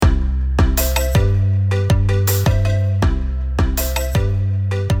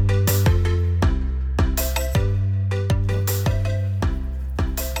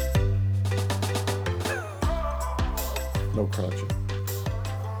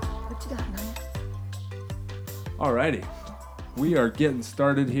Alrighty. We are getting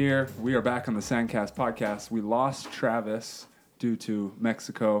started here. We are back on the Sandcast podcast. We lost Travis due to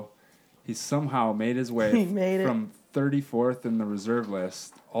Mexico. He somehow made his way from 34th in the reserve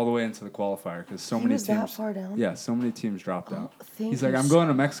list all the way into the qualifier because so many teams. That far down? Yeah, so many teams dropped out. He's like, I'm going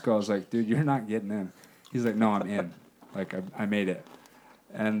to Mexico. I was like, dude, you're not getting in. He's like, no, I'm in. Like, I made it.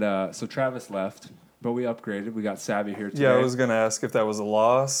 And so Travis left, but we upgraded. We got Savvy here today. Yeah, I was going to ask if that was a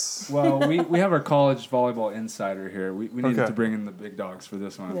loss. Well, we have our college volleyball insider here. We needed to bring in the big dogs for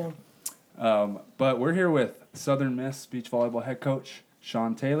this one. Yeah. But we're here with Southern Miss beach volleyball head coach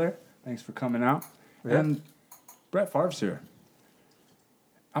Sean Taylor. Thanks for coming out. Yeah. And Brett Favre's here.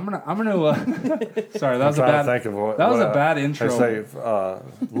 I'm gonna. Sorry, that was a bad. Think of what, that was a bad intro. They say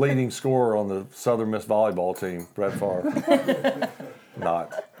leading scorer on the Southern Miss volleyball team, Brett Favre.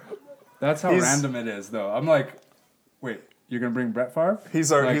 Not. That's how random it is, though. I'm like, wait, you're gonna bring Brett Favre?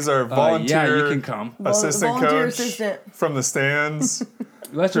 He's our volunteer. Yeah, you can come. Assistant coach from the stands.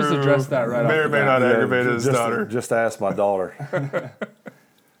 Let's just address that right off. May or may not aggravate his daughter. Just ask my daughter.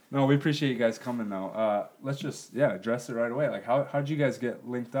 No, we appreciate you guys coming, though. Let's just, address it right away. Like, how'd you guys get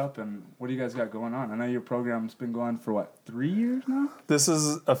linked up, and what do you guys got going on? I know your program's been going for, 3 years now? This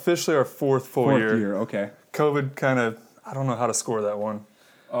is officially our fourth year. Fourth year, okay. COVID kind of, I don't know how to score that one.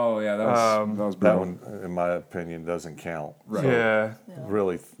 Oh, yeah, that was that one, in my opinion, doesn't count. Right. So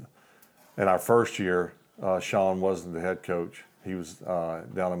really, in our first year, Sean wasn't the head coach. He was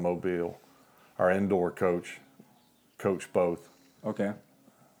down in Mobile. Our indoor coach coached both. Okay.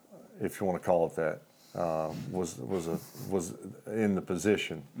 If you want to call it that, was in the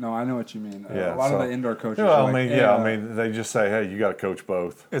position. No, I know what you mean. Yeah, a lot of the indoor coaches. I mean, they just say, "Hey, you got to coach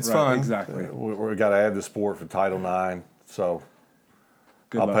both." It's fun. Exactly. We got to add the sport for Title IX, so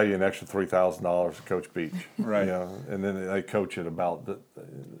I'll pay you an extra $3,000 to coach beach. Right. And then they coach it about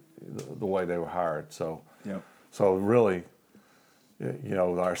the way they were hired. So. Yep. So really,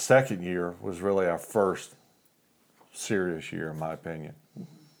 our second year was really our first serious year, in my opinion,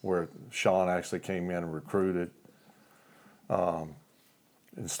 where Sean actually came in and recruited and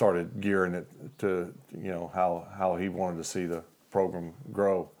started gearing it to, how he wanted to see the program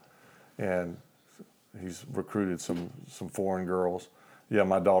grow. And he's recruited some foreign girls. Yeah,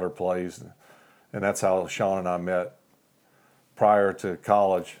 my daughter plays, and that's how Sean and I met. Prior to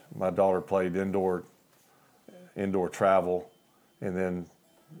college, my daughter played indoor travel, and then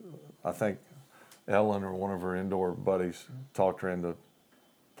I think Ellen or one of her indoor buddies talked her into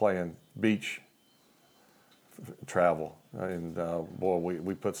playing beach travel, and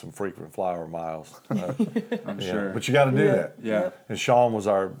we put some frequent flyer miles. I'm sure, but you got to do that. Yeah. And Sean was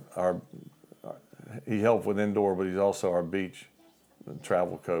our he helped with indoor, but he's also our beach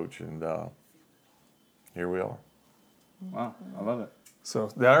travel coach, and here we are. Wow, I love it.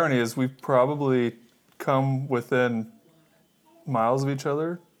 So the irony is we've probably come within miles of each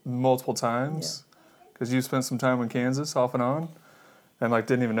other multiple times because you spent some time in Kansas off and on and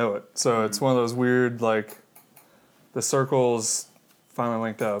didn't even know it. So it's one of those weird, the circles finally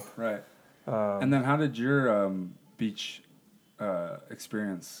linked up. Right. And then how did your beach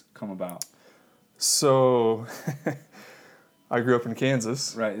experience come about? So I grew up in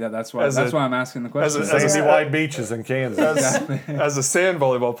Kansas. Right. Yeah, that's why I'm asking the question. Sandy white beaches in Kansas. As a sand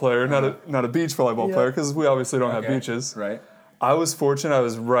volleyball player, not a beach volleyball player, because we obviously don't have beaches. Right. I was fortunate. I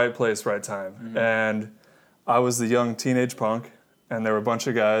was right place, right time, and I was the young teenage punk, and there were a bunch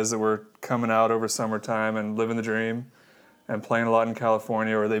of guys that were coming out over summertime and living the dream, and playing a lot in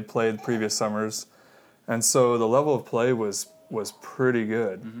California, or they played previous summers, and so the level of play was pretty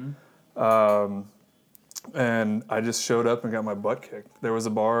good. And I just showed up and got my butt kicked. There was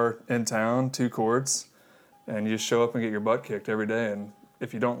a bar in town, 2 courts, and you just show up and get your butt kicked every day. And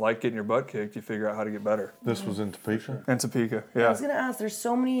if you don't like getting your butt kicked, you figure out how to get better. This was in Topeka? In Topeka, yeah. I was going to ask, there's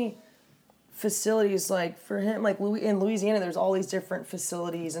so many facilities, for him, in Louisiana, there's all these different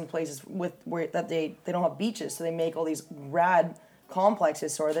facilities and places where they don't have beaches, so they make all these rad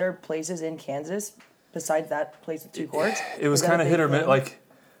complexes. So are there places in Kansas besides that place with 2 courts? It was kind of hit or miss.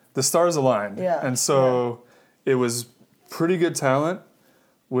 The stars aligned. Yeah. And so it was pretty good talent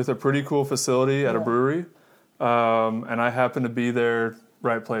with a pretty cool facility at a brewery. And I happened to be there,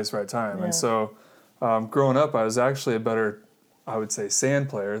 right place, right time. Yeah. And so growing up, I was actually a better, I would say, sand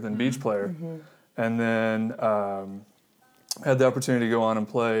player than beach player. And then had the opportunity to go on and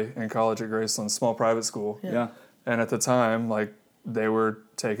play in college at Graceland, small private school. Yeah. And at the time, they were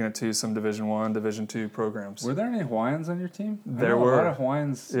taking it to some Division I, Division II programs. Were there any Hawaiians on your team? There a were. lot of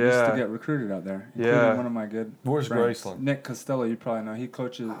Hawaiians used to get recruited out there, including one of my good Where's friends, Graceland? Nick Costello. You probably know. He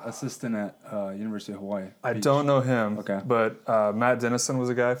coaches assistant at University of Hawaii. I Beach. don't know him, Okay. but Matt Dennison was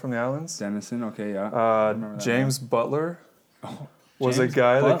a guy from the islands. Dennison, okay, yeah. I remember that James name. Butler was James a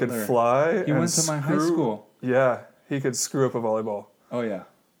guy that could Butler. fly. He and went to my high screw- school. Yeah, he could screw up a volleyball. Oh yeah,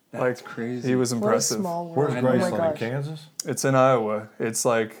 that's Like, crazy. He was What a impressive. small world. Where's I know. Oh my Graceland in gosh. Kansas? It's in Iowa. It's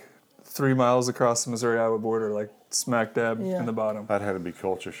like 3 miles across the Missouri-Iowa border, like smack dab Yeah. in the bottom. That had to be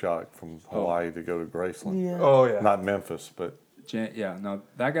culture shock from Hawaii to go to Graceland. Yeah. Oh yeah. Not Memphis, but Yeah, no,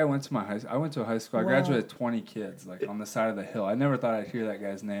 that guy went to my high school. I went to a high school. I Wow. graduated 20 kids, like on the side of the hill. I never thought I'd hear that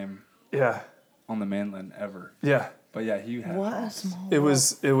guy's name Yeah. on the mainland ever. Yeah. But yeah, he had. What a house. small It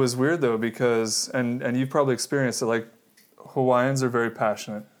world. was weird though because and you've probably experienced it, like Hawaiians are very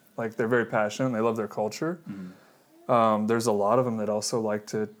passionate. Like they're very passionate and they love their culture. There's a lot of them that also like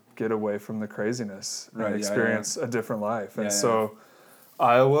to get away from the craziness Right, and yeah, experience a different life. And Yeah, so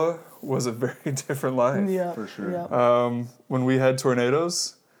Iowa was a very different life. Yeah. For sure. Yeah. When we had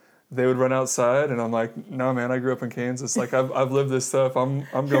tornadoes, they would run outside and I'm like, no man, I grew up in Kansas. Like I've lived this stuff. I'm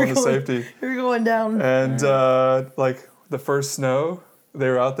going to safety. You're going down. And like the first snow, they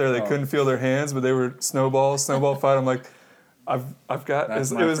were out there. They couldn't feel their hands, but they were snowball fight. I'm like, I've got.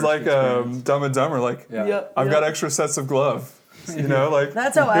 That's It my was first like experience. Dumb and Dumber. Like Yeah. Yep. I've yep. got extra sets of glove. You know, like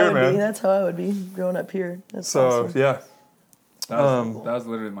That's how I here, would man. be. That's how I would be growing up here. That's So awesome. yeah, That was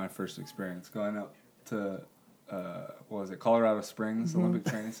literally my first experience going up to. What was it? Colorado Springs Olympic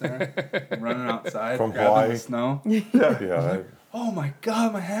Training Center. Running outside, From grabbing Hawaii? the snow. yeah. that- Oh my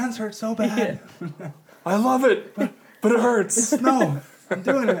God, my hands hurt so bad. I love it, but it hurts. Snow. I'm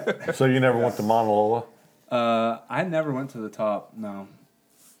doing it. So you never went to Mauna Loa? I never went to the top. No,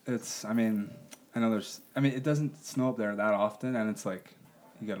 it's. I mean, I know there's. I mean, it doesn't snow up there that often, and it's like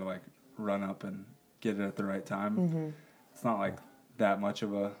you got to like run up and get it at the right time. It's not like that much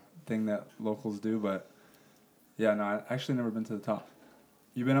of a thing that locals do, but yeah, no, I actually never been to the top.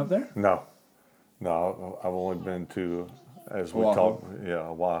 You been up there? No. No, I've only been to, as we Oahu. talked,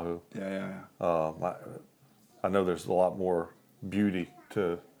 Oahu. Yeah. I know there's a lot more beauty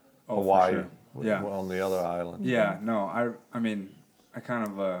to Oh, for Hawaii sure. Yeah. on the other island. Yeah, no, I mean, I kind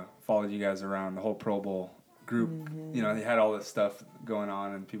of followed you guys around the whole Pro Bowl group. You know, they had all this stuff going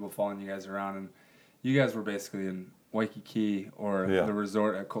on and people following you guys around, and you guys were basically in Waikiki or Yeah. the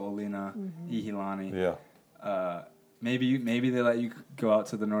resort at Ko'olina, Ihilani. Yeah. Maybe they let you go out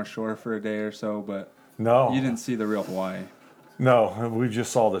to the North Shore for a day or so, but No. you didn't see the real Hawaii. No, we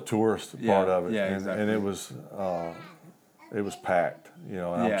just saw the tourist Yeah, part of it. yeah, and, exactly. and it was packed, you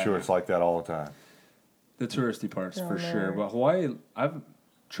know, and Yeah. I'm sure it's like that all the time. The touristy parts Down for there. sure, but Hawaii, I've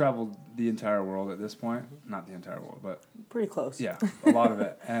traveled the entire world at this point. Not the entire world, but Pretty close. yeah, a lot of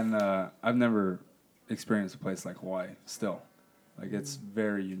it. And I've never experienced a place like Hawaii still. Like it's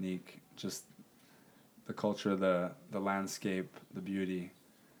very unique. Just the culture, the landscape, the beauty.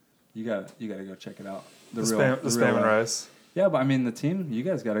 You gotta go check it out. The spam and rice. Yeah, but I mean the team, you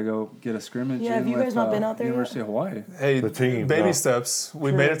guys gotta go get a scrimmage. Yeah, have in you guys with, not been out there yet? University of Hawaii. Hey, The team, baby no. steps.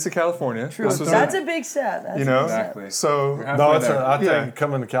 We True. made it to California. True. This was That's a big step. That's You a know? big step. Exactly. So You're halfway No, there. I Yeah. think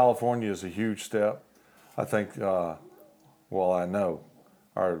coming to California is a huge step. I think, well, I know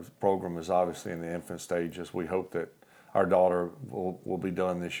our program is obviously in the infant stages. We hope that our daughter will be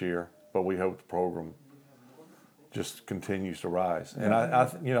done this year, but we hope the program just continues to rise. And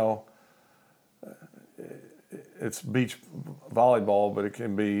you know, it's beach volleyball, but it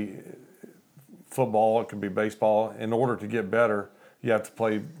can be football, it can be baseball. In order to get better, you have to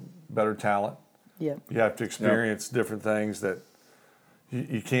play better talent. Yeah. You have to experience different things that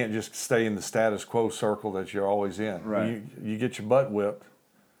you can't just stay in the status quo circle that you're always in. Right. You get your butt whipped,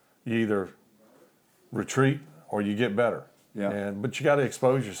 you either retreat or you get better. Yeah. But you got to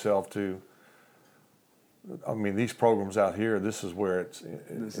expose yourself to. I mean, these programs out here. This is where it's.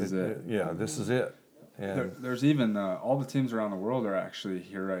 This is it. Yeah, this is it. And There's even all the teams around the world are actually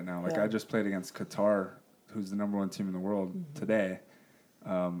here right now. Like Yeah. I just played against Qatar, who's the number one team in the world today,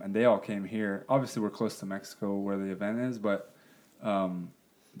 and they all came here. Obviously, we're close to Mexico where the event is, but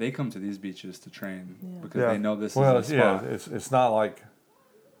they come to these beaches to train because Yeah. they know this well, is the spot. it's not like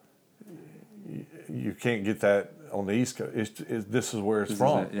you can't get that on the East Coast. This is where it's This is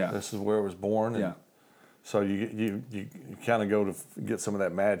from. it, yeah. This is where it was born. And Yeah. So you kind of go to get some of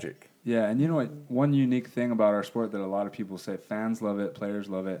that magic. Yeah, and you know what? One unique thing about our sport that a lot of people say, fans love it, players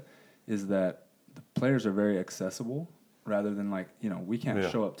love it, is that the players are very accessible rather than like, you know, we can't Yeah.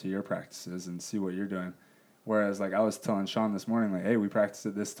 show up to your practices and see what you're doing. Whereas like I was telling Sean this morning, like, hey, we practice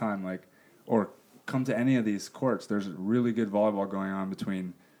at this time, like, or come to any of these courts, there's really good volleyball going on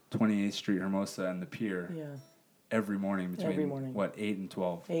between 28th Street, Hermosa, and the pier. Yeah. Every morning between, what, 8 and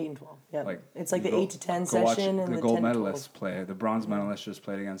 12? 8 and 12, yeah. Like, it's like the go- 8 to 10 go watch session and the the gold 10 to 12. medalists play. The bronze medalists just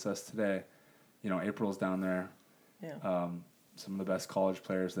played against us today. You know, April's down there. Yeah. Some of the best college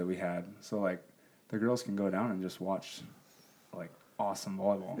players that we had. So, like, the girls can go down and just watch, like, awesome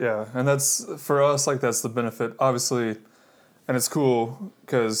volleyball. Yeah, and that's, for us, like, that's the benefit, obviously, and it's cool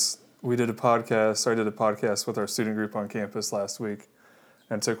because I did a podcast with our student group on campus last week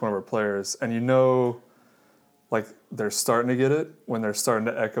and took one of our players, and you know, like, they're starting to get it when they're starting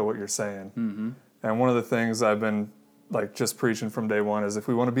to echo what you're saying. Mm-hmm. And one of the things I've been, like, just preaching from day one is if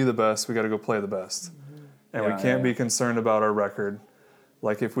we want to be the best, we got to go play the best. Mm-hmm. And we can't be concerned about our record.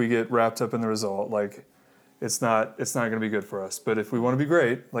 Like, if we get wrapped up in the result, like, it's not going to be good for us. But if we want to be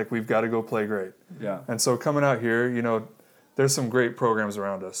great, like, we've got to go play great. Yeah. And so coming out here, you know, there's some great programs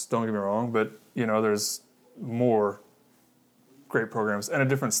around us. Don't get me wrong, but, you know, there's more great programs and a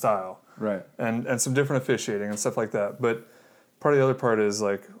different style. Right. And some different officiating and stuff like that. But part of the other part is,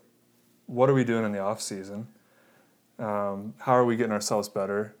 like, what are we doing in the off season? How are we getting ourselves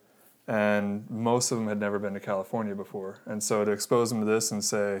better? And most of them had never been to California before. And so to expose them to this and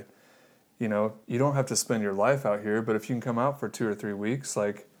say, you know, you don't have to spend your life out here, but if you can come out for 2 or 3 weeks,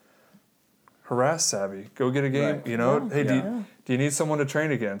 like, harass Savvy. Go get a game, Right. you know? Yeah. Hey, Yeah. do you need someone to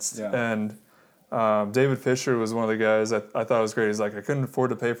train against? Yeah. And David Fisher was one of the guys I thought was great. He's like, I couldn't afford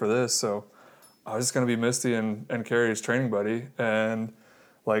to pay for this, so I was just going to be Misty and Carrie's training buddy. And,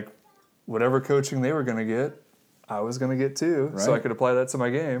 like, whatever coaching they were going to get, I was going to get too, so I Right. could apply that to my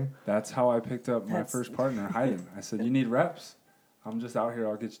game. That's how I picked up my first partner, Hayden. I said, you need reps? I'm just out here.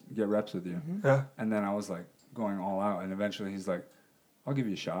 I'll get reps with you. Mm-hmm. Yeah. And then I was, like, going all out. And eventually he's like, I'll give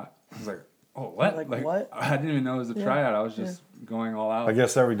you a shot. I was like, oh, what? Like what? I didn't even know it was a tryout. I was just going all out. I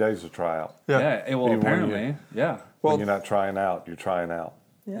guess every day's a tryout. Yeah. Well, Even when apparently, yeah. Well, When you're not trying out, you're trying out.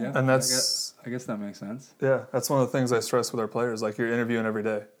 Yeah. Yeah. And that's- I guess that makes sense. Yeah, that's one of the things I stress with our players. Like, you're interviewing every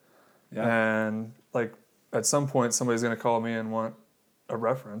day. Yeah. And, like, at some point, somebody's going to call me and want a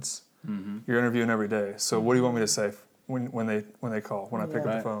reference. Mm-hmm. You're interviewing every day. So what do you want me to say when they call, when I pick up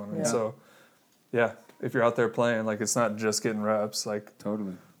Right. the phone? And Yeah. so, yeah, if you're out there playing, like, it's not just getting reps. Like,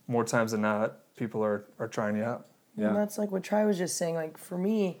 Totally. more times than not, people are trying you out. Yeah. And that's like what Tri was just saying. Like, for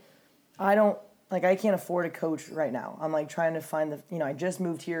me, I can't afford a coach right now. I'm, like, trying to find I just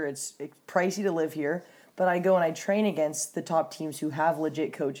moved here. It's pricey to live here. But I go and I train against the top teams who have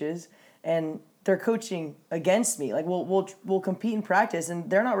legit coaches, and they're coaching against me. Like, we'll compete in practice, and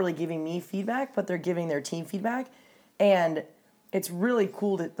they're not really giving me feedback, but they're giving their team feedback. And it's really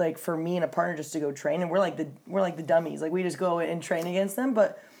cool to, like, for me and a partner just to go train, and we're like the dummies. Like, we just go and train against them,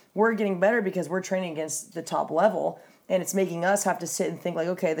 but we're getting better because we're training against the top level, and it's making us have to sit and think, like,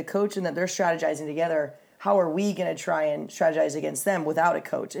 okay, the coach and that they're strategizing together, how are we going to try and strategize against them without a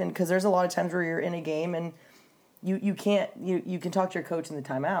coach? And because there's a lot of times where you're in a game and you can talk to your coach in the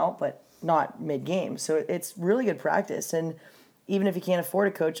timeout, but not mid-game. So it's really good practice. And even if you can't afford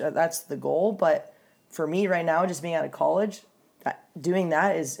a coach, that's the goal. But for me right now, just being out of college, doing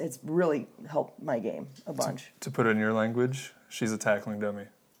that it's really helped my game a bunch. To put it in your language, she's a tackling dummy.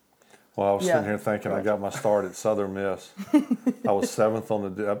 Well, I was Yeah. sitting here thinking I got my start at Southern Miss. I was 7th on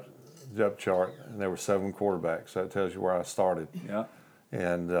the depth chart, and there were 7 quarterbacks. That tells you where I started. Yeah.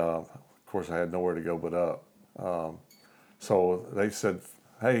 And, of course, I had nowhere to go but up. So they said,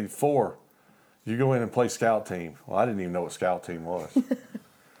 hey, 4, you go in and play scout team. Well, I didn't even know what scout team was.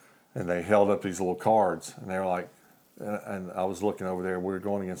 And they held up these little cards, and they were like, and I was looking over there, we were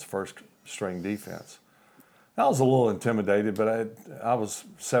going against first string defense. I was a little intimidated, but I was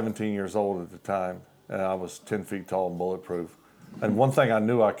 17 years old at the time, and I was 10 feet tall and bulletproof. And one thing I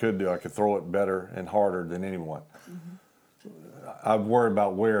knew I could do, I could throw it better and harder than anyone. I'd worry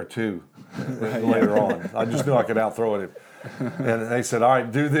about where to later on. I just knew I could outthrow it. And they said, all right,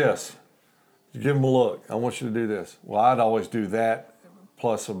 do this. Give them a look. I want you to do this. Well, I'd always do that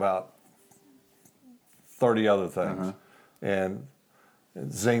plus about 30 other things. And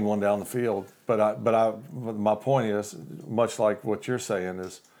zing one down the field. But my point is, much like what you're saying,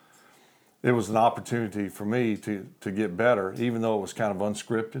 is it was an opportunity for me to get better, even though it was kind of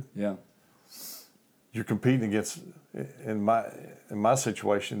unscripted. Yeah. You're competing against, in my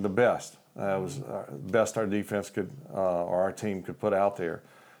situation, the best. It was the best our defense could, or our team could put out there.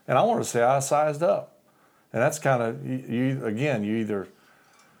 And I want to say I sized up. And that's kind of, you either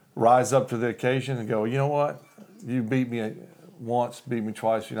rise up to the occasion and go, you know what, you beat me once, beat me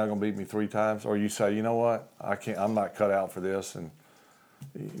twice, you're not going to beat me 3 times. Or you say, you know what, I'm not cut out for this. And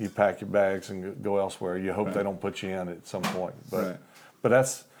you pack your bags and go elsewhere. You hope they don't put you in at some point. But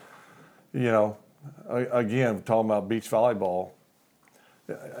that's, again, talking about beach volleyball,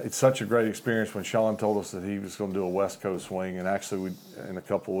 it's such a great experience when Sean told us that he was going to do a West Coast swing, and actually in a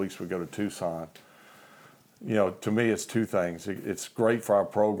couple of weeks we go to Tucson. To me, it's two things. It's great for our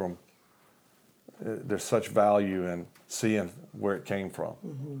program. There's such value in seeing where it came from.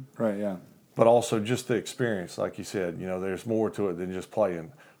 Mm-hmm. Right, yeah. But also just the experience, like you said, there's more to it than just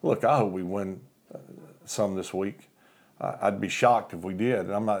playing. Look, I hope we win some this week. I'd be shocked if we did.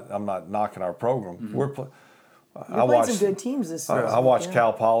 And I'm not knocking our program. Mm-hmm. You're playing some good teams this season. I watched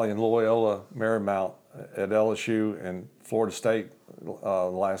Cal Poly and Loyola Marymount at LSU and Florida State the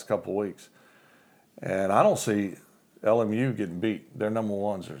last couple of weeks. And I don't see LMU getting beat. Their number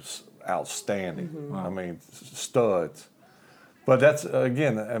ones are outstanding. Mm-hmm. Wow. I mean, studs. But that's,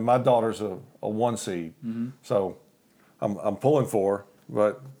 again, and my daughter's a 1 seed. Mm-hmm. So I'm pulling for her,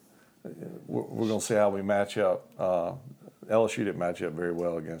 but we're going to see how we match up. LSU didn't match up very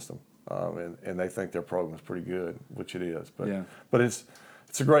well against them. And they think their program is pretty good, which it is. But it's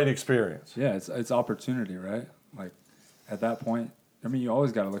a great experience. Yeah, it's opportunity, right? Like at that point, I mean, you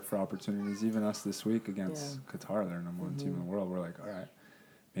always got to look for opportunities. Even us this week against Qatar, they're number one team in the world. We're like, all right,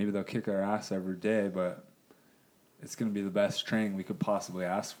 maybe they'll kick our ass every day, but it's going to be the best training we could possibly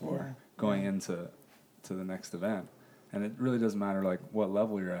ask for going into the next event. And it really doesn't matter like what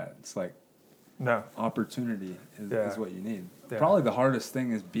level you're at. It's like opportunity is what you need. Yeah. Probably the hardest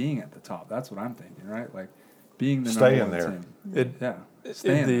thing is being at the top. That's what I'm thinking, right? Like being the staying number one there. Team.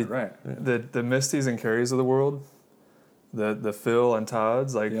 Staying there, right? The Misties and Carries of the world, the Phil and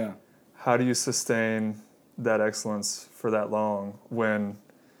Todds, like how do you sustain that excellence for that long when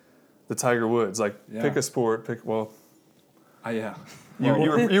the Tiger Woods, pick a sport, Yeah. You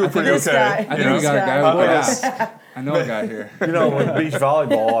were pretty okay. I think we got a guy who could ask. I know a guy here. With beach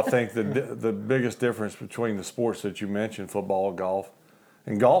volleyball, I think the biggest difference between the sports that you mentioned, football, golf,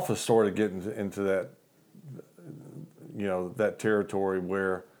 and golf is sort of getting into that, that territory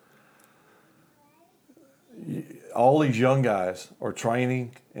where all these young guys are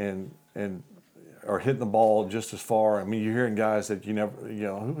training and are hitting the ball just as far. I mean, you're hearing guys that you never,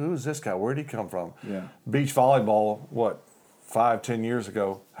 who is this guy? Where'd he come from? Yeah. Beach volleyball, 5-10 years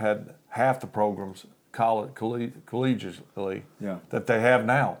ago, had half the programs collegiately that they have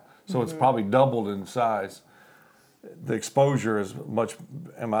now. So it's probably doubled in size. The exposure is much.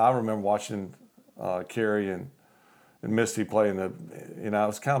 I remember watching Carrie and Misty playing it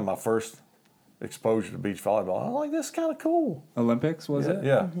was kind of my first exposure to beach volleyball. I'm like, this is kind of cool. Olympics, was it?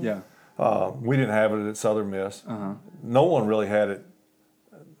 Yeah. Yeah. We didn't have it at Southern Miss. Uh-huh. No one really had it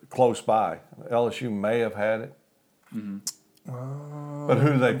close by. LSU may have had it. Mm-hmm. But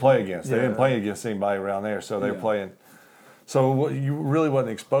who did they play against? They didn't play against anybody around there, so they were playing. So you really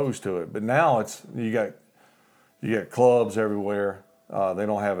wasn't exposed to it. But now you got clubs everywhere. They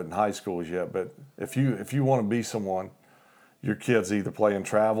don't have it in high schools yet. But if you want to be someone, your kids either play in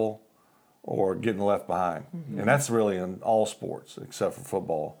travel or getting left behind, and that's really in all sports except for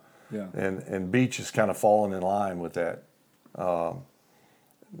football. Yeah. And beach is kind of falling in line with that. Out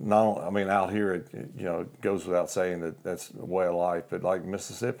here, it goes without saying that that's a way of life. But like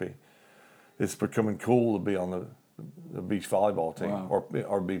Mississippi, it's becoming cool to be on the beach volleyball team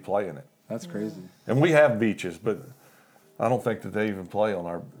or be playing it. That's crazy. And we have beaches, but I don't think that they even play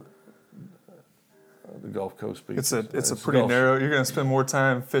on the Gulf Coast beaches. It's a pretty narrow. You're going to spend more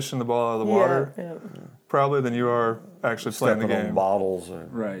time fishing the ball out of the water, probably, than you are actually playing the game. On bottles,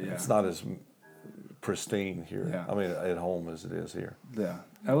 right? Yeah. It's not as pristine here. Yeah. I mean, at home as it is here. Yeah.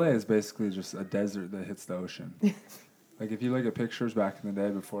 LA is basically just a desert that hits the ocean. Like if you look at pictures back in the day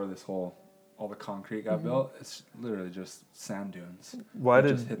before all the concrete got built, it's literally just sand dunes. Why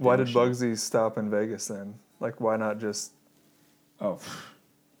did Bugsy stop in Vegas then? Like why not just? Oh,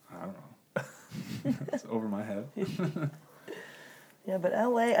 I don't know. It's over my head. Yeah, but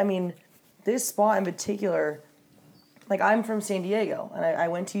LA, this spot in particular, like I'm from San Diego and I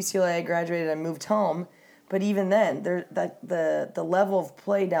went to UCLA, I graduated, I moved home. But even then, the level of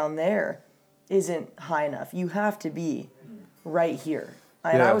play down there isn't high enough. You have to be right here.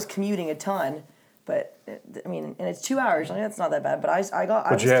 I was commuting a ton, but and it's 2 hours. That's not that bad. But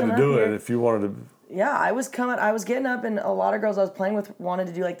But you had to do it if you wanted to. Yeah, I was getting up, and a lot of girls I was playing with wanted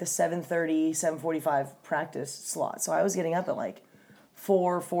to do like the 7:30, 7:45 practice slot. So I was getting up at like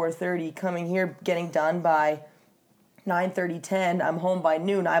 4:30, coming here, getting done by 9:30, 10. I'm home by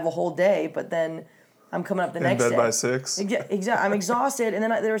noon. I have a whole day, but then I'm coming up the next day. In bed by 6. Exactly. I'm exhausted, and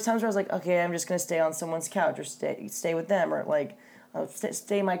then there was times where I was like, okay, I'm just gonna stay on someone's couch or stay with them, or like I'll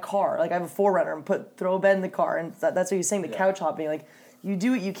stay in my car. Like I have a 4Runner and throw a bed in the car, and that's what you're saying. The couch hopping, like you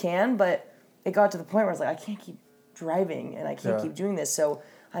do what you can, but it got to the point where I was like, I can't keep driving and I can't keep doing this. So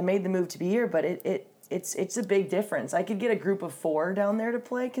I made the move to be here, but it's a big difference. I could get a group of 4 down there to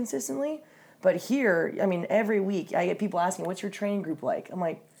play consistently, but here, I mean, every week I get people asking, "What's your training group like?" I'm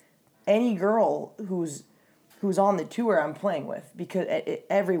like, any girl who's on the tour I'm playing with, because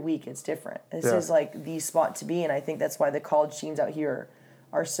every week it's different. This is like the spot to be, and I think that's why the college teams out here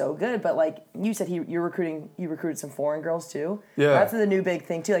are so good. But like you said, you recruited some foreign girls too. Yeah, that's the new big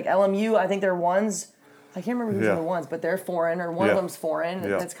thing too. Like LMU, I think they're ones. I can't remember who's in the ones, but they're foreign, or one of them's foreign.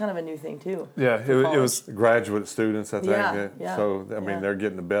 Yeah. That's kind of a new thing too. Yeah, it was graduate students, I think. Yeah. So I mean, they're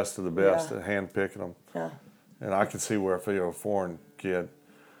getting the best of the best, and handpicking them. Yeah. And I can see where if you're a foreign kid,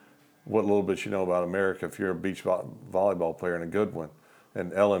 what little bit you know about America, if you're a beach volleyball player and a good one,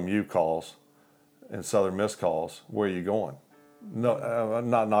 and LMU calls, and Southern Miss calls, where are you going? No, I'm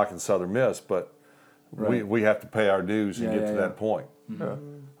not knocking Southern Miss, but we have to pay our dues and get to that point.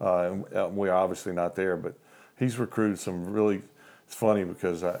 And we're obviously not there, but he's recruited some really. It's funny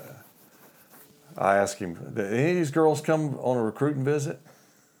because I asked him, "Did any of these girls come on a recruiting visit?"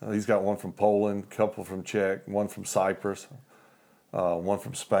 He's got one from Poland, a couple from Czech, one from Cyprus, one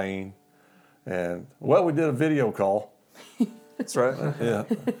from Spain, and we did a video call. That's right. Yeah,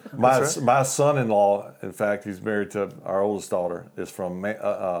 my son-in-law, in fact, he's married to our oldest daughter, is from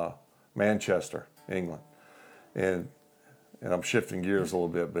Manchester, England, and I'm shifting gears a little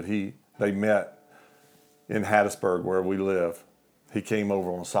bit, but they met in Hattiesburg where we live. He came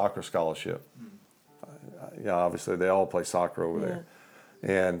over on a soccer scholarship. Obviously they all play soccer over there,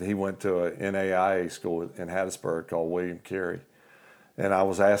 and he went to a NAIA school in Hattiesburg called William Carey, and I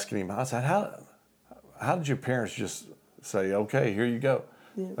was asking him, I said, how did your parents just say, okay, here you go?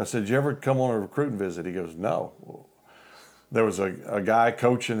 Yeah. I said, did you ever come on a recruiting visit? He goes, no. There was a guy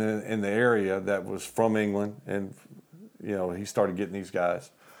coaching in the area that was from England, and he started getting these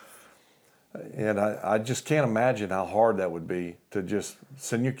guys. And I just can't imagine how hard that would be to just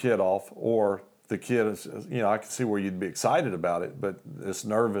send your kid off, or the kid is, I can see where you'd be excited about it, but it's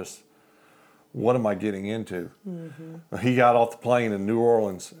nervous. What am I getting into? Mm-hmm. He got off the plane in New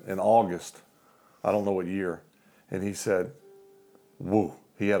Orleans in August. I don't know what year. And he said, whoa.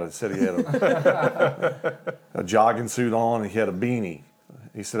 He had a jogging suit on, and he had a beanie.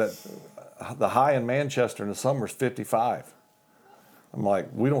 He said, the high in Manchester in the summer is 55. I'm like,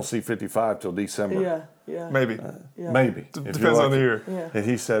 we don't see 55 till December. Yeah. Maybe. Maybe. Depends on the year. Yeah. And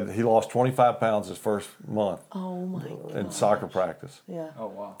he said he lost 25 pounds his first month. Oh, my God. In soccer practice. Yeah. Oh,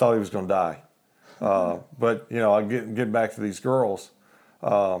 wow. Thought he was going to die. But, I get back to these girls,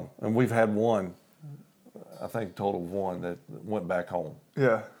 and we've had one, I think total of one that went back home.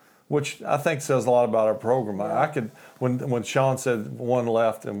 Yeah. Which I think says a lot about our program. I could, when Sean said one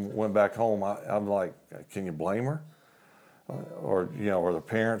left and went back home, I'm like, can you blame her? Or the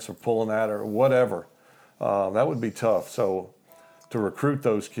parents are pulling at her, or whatever. That would be tough. So to recruit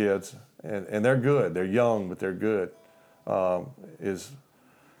those kids, and they're good, they're young, but they're good, is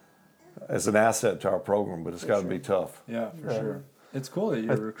as an asset to our program, but it's got to be tough. Yeah, for sure. It's cool that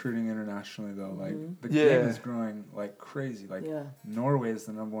you're recruiting internationally, though. Like, the game is growing like crazy. Like, Norway is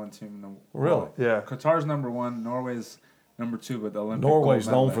the number 1 team in the world. Really? Yeah. Qatar's number 1, Norway's number 2, but the Olympic Norway's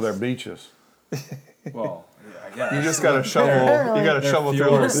gold known for their medalists. beaches. Well, yeah, I guess. You just got to shovel. You got to shovel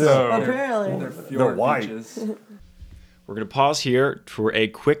through the snow. Apparently. They're white. Beaches. We're going to pause here for a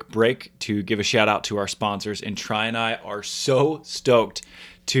quick break to give a shout out to our sponsors. And Tri and I are so stoked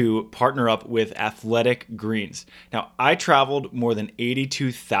to partner up with Athletic Greens. Now, I traveled more than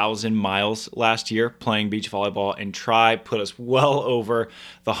 82,000 miles last year playing beach volleyball, and Tri put us well over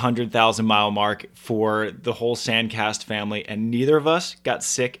the 100,000 mile mark for the whole Sandcast family, and neither of us got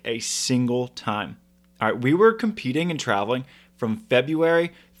sick a single time. All right, we were competing and traveling from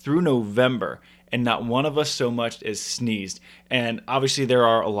February through November, and not one of us so much as sneezed. And obviously there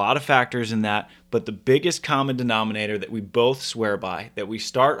are a lot of factors in that, but the biggest common denominator that we both swear by, that we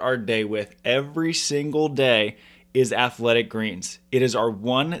start our day with every single day, is Athletic Greens. It is our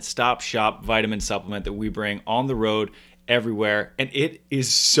one-stop shop vitamin supplement that we bring on the road everywhere, and it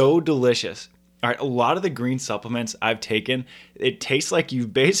is so delicious. All right, a lot of the green supplements I've taken, it tastes like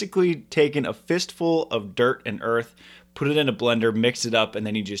you've basically taken a fistful of dirt and earth, put it in a blender, mix it up, and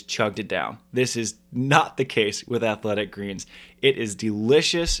then you just chugged it down. This is not the case with Athletic Greens. It is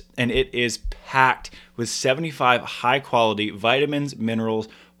delicious, and it is packed with 75 high-quality vitamins, minerals,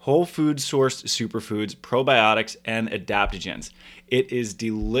 whole food sourced superfoods, probiotics, and adaptogens. It is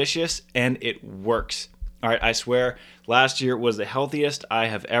delicious, and it works. All right, I swear, last year was the healthiest I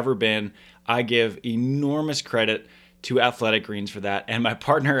have ever been. I give enormous credit to Athletic Greens for that. And my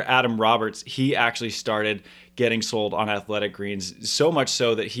partner, Adam Roberts, he actually started getting sold on Athletic Greens, so much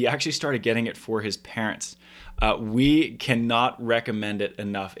so that he actually started getting it for his parents. We cannot recommend it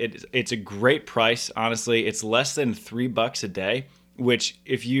enough. It's a great price, honestly. It's less than $3 a day, which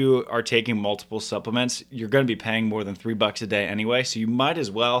if you are taking multiple supplements, you're going to be paying more than $3 a day anyway. So you might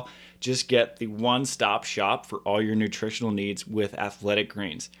as well just get the one-stop shop for all your nutritional needs with Athletic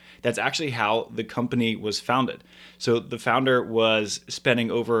Greens. That's actually how the company was founded. So the founder was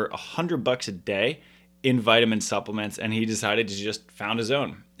spending over $100 a day in vitamin supplements, and he decided to just found his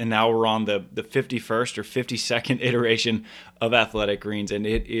own. And now we're on the 51st or 52nd iteration of Athletic Greens, and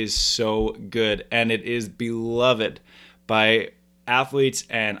it is so good, and it is beloved by athletes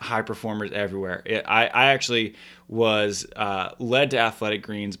and high performers everywhere. I actually was led to Athletic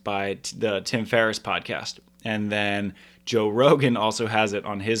Greens by the Tim Ferriss podcast, and then Joe Rogan also has it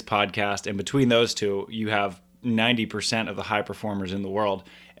on his podcast, and between those two, you have 90% of the high performers in the world,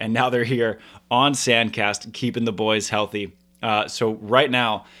 and now they're here on Sandcast, keeping the boys healthy. So right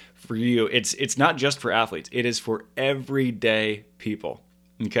now, for you, it's not just for athletes, it is for everyday people,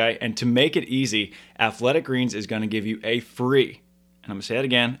 okay? And to make it easy, Athletic Greens is going to give you a free, and I'm going to say it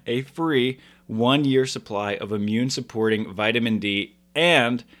again, a free 1-year supply of immune-supporting vitamin D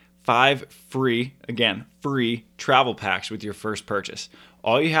and 5 free travel packs with your first purchase.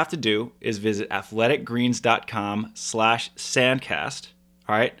 All you have to do is visit athleticgreens.com/sandcast.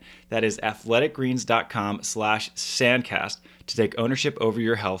 All right, that is athleticgreens.com/sandcast to take ownership over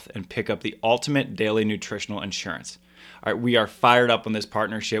your health and pick up the ultimate daily nutritional insurance. All right, we are fired up on this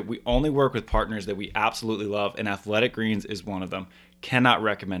partnership. We only work with partners that we absolutely love, and Athletic Greens is one of them. Cannot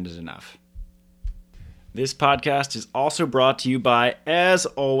recommend it enough. This podcast is also brought to you by, as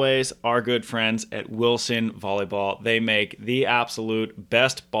always, our good friends at Wilson Volleyball. They make the absolute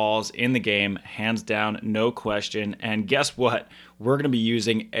best balls in the game, hands down, no question. And guess what? We're going to be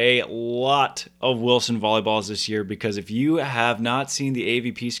using a lot of Wilson Volleyballs this year because if you have not seen the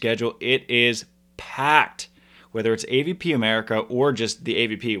AVP schedule, it is packed. Whether it's AVP America or just the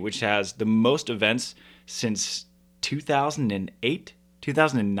AVP, which has the most events since 2008.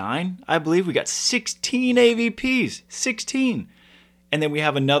 2009, I believe. We got 16 AVPs, 16. And then we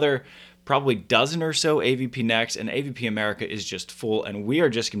have another probably dozen or so AVP next, and AVP America is just full, and we are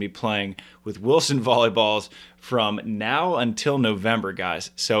just going to be playing with Wilson Volleyballs from now until November, guys.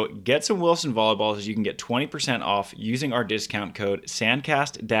 So get some Wilson Volleyballs. You can get 20% off using our discount code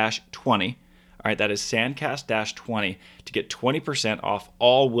SANDCAST-20. All right, that is SANDCAST-20 to get 20% off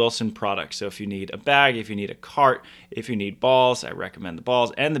all Wilson products. So if you need a bag, if you need a cart, if you need balls, I recommend the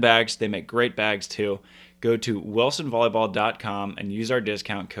balls and the bags. They make great bags too. Go to wilsonvolleyball.com and use our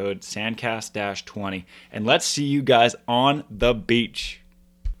discount code SANDCAST-20. And let's see you guys on the beach.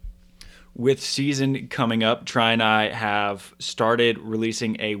 With season coming up, Tri and I have started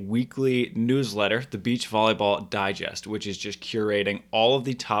releasing a weekly newsletter, the Beach Volleyball Digest, which is just curating all of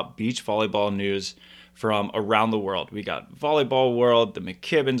the top beach volleyball news from around the world. We got Volleyball World, the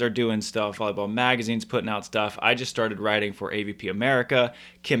McKibbins are doing stuff, Volleyball Magazine's putting out stuff. I just started writing for AVP America.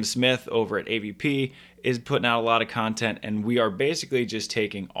 Kim Smith over at AVP is putting out a lot of content, and we are basically just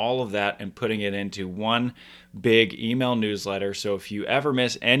taking all of that and putting it into one big email newsletter. So if you ever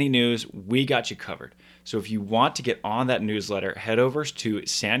miss any news, we got you covered. So if you want to get on that newsletter, head over to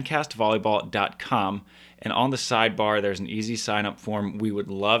sandcastvolleyball.com, and on the sidebar, there's an easy sign-up form. We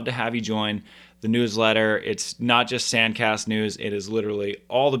would love to have you join the newsletter. It's not just Sandcast news. It is literally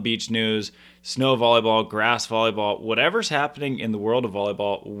all the beach news, snow volleyball, grass volleyball, whatever's happening in the world of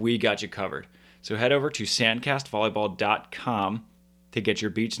volleyball, we got you covered. So head over to sandcastvolleyball.com to get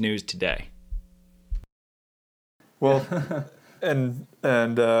your beach news today. Well, and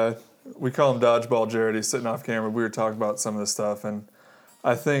we call him Dodgeball Jared. He's sitting off camera. We were talking about some of this stuff, and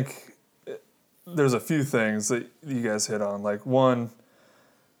I think there's a few things that you guys hit on. Like, one,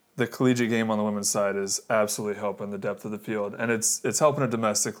 the collegiate game on the women's side is absolutely helping the depth of the field, and it's helping it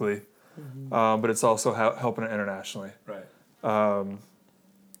domestically, but it's also helping it internationally. Right.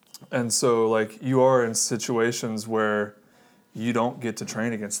 And so, like, you are in situations where you don't get to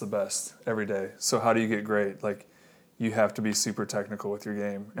train against the best every day. So how do you get great? Like, you have to be super technical with your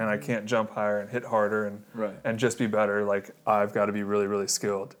game. And I can't jump higher and hit harder and just be better. Like, I've got to be really, really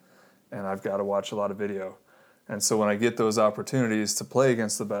skilled. And I've got to watch a lot of video. And so when I get those opportunities to play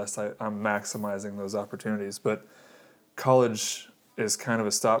against the best, I'm maximizing those opportunities. But college is kind of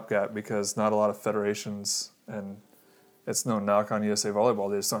a stopgap because not a lot of federations, and it's no knock on USA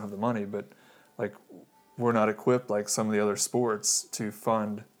Volleyball, they just don't have the money, but like, we're not equipped like some of the other sports to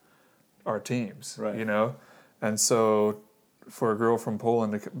fund our teams, you know? And so for a girl from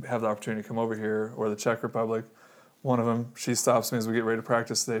Poland to have the opportunity to come over here, or the Czech Republic, one of them, she stops me as we get ready to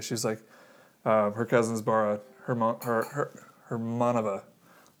practice today. She's like, her cousin's Bara Hermanova.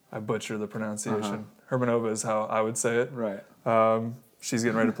 I butcher the pronunciation. Hermanova is how I would say it. Right. She's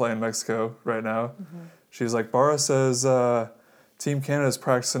getting ready to play in Mexico right now. She's like, Bara says Team Canada's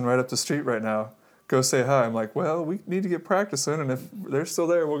practicing right up the street right now. Go say hi. I'm like, well, we need to get practicing, and if they're still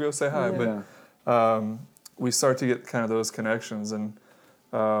there, we'll go say hi. Yeah. But we start to get kind of those connections, and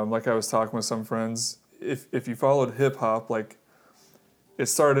like I was talking with some friends, if you followed hip hop, like it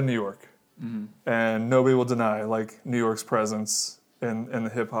started in New York, and nobody will deny like New York's presence in the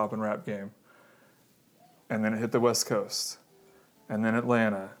hip hop and rap game. And then it hit the West Coast, and then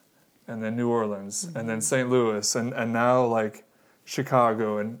Atlanta, and then New Orleans, and then St. Louis, and now like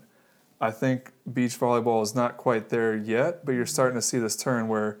Chicago. And I think beach volleyball is not quite there yet, but you're starting to see this turn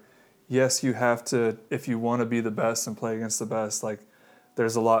where, yes, you have to, if you want to be the best and play against the best, like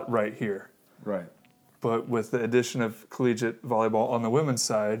there's a lot right here. Right. But with the addition of collegiate volleyball on the women's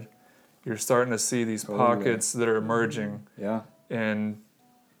side, you're starting to see these pockets that are emerging Yeah. in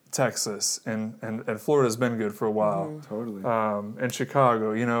Texas, and Florida's been good for a while. Totally. And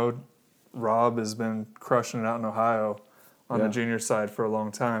Chicago, you know, Rob has been crushing it out in Ohio on the junior side for a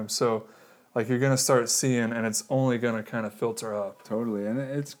long time. So, like, you're going to start seeing, and it's only going to kind of filter up. Totally,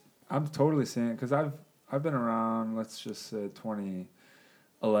 and I'm totally seeing it because I've been around. Let's just say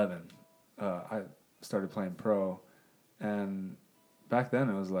 2011. I started playing pro, and back then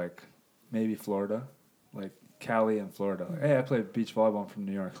it was like maybe Florida, like Cali and Florida. Like, hey, I played beach volleyball from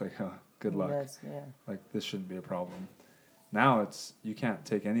New York. Like, good luck. Like, this shouldn't be a problem. Now you can't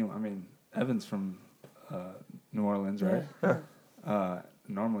take anyone. I mean, Evan's from New Orleans, right? Yeah.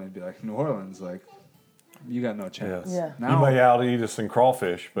 Normally it'd be like New Orleans, like you got no chance. Yeah. You may out eat us in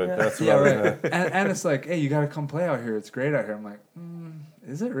crawfish, but that's Yeah, about right. it. and it's like, hey, you got to come play out here. It's great out here. I'm like,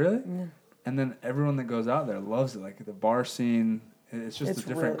 is it really? Yeah. And then everyone that goes out there loves it. Like the bar scene, it's just It's a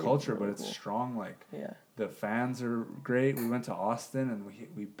different really, culture, really but it's cool. strong. Like Yeah. the fans are great. We went to Austin and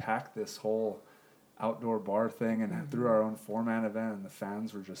we packed this whole outdoor bar thing and threw our own 4-man event, and the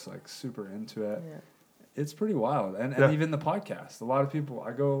fans were just like super into it. Yeah. It's pretty wild. And even the podcast. A lot of people,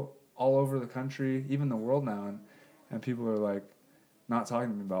 I go all over the country, even the world now, and people are like not talking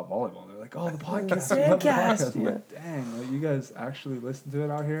to me about volleyball. They're like, oh, the podcast. I love the podcast. I'm like, dang, like, you guys actually listen to it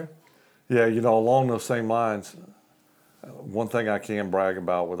out here? Yeah, you know, along those same lines, one thing I can brag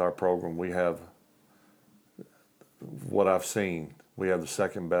about with our program, we have what I've seen. We have the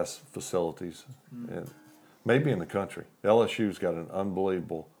second best facilities, maybe in the country. LSU's got an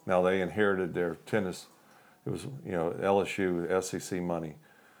unbelievable. Now they inherited their tennis. It was, you know, LSU SEC money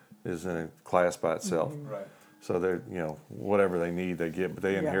is in a class by itself. Right. So they're, you know, whatever they need they get, but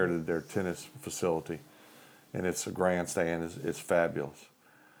they inherited their tennis facility, and it's a grandstand. It's fabulous.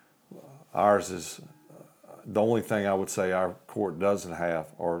 Ours is the only thing I would say our court doesn't have,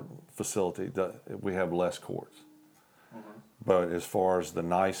 or facility, we have less courts. But as far as the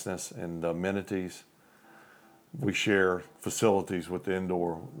niceness and the amenities, we share facilities with the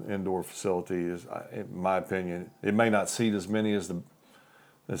indoor facility. Is, in my opinion, it may not seat as many as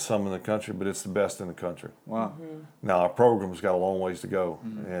some in the country, but it's the best in the country. Wow. Now our program's got a long ways to go,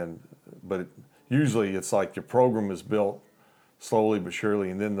 but usually it's like your program is built slowly but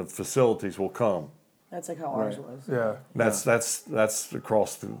surely, and then the facilities will come. That's like how ours was. Yeah. That's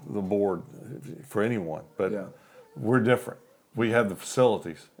across the board for anyone, but we're different. We have the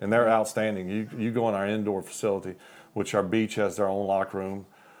facilities, and they're outstanding. You go in our indoor facility, which our beach has their own locker room.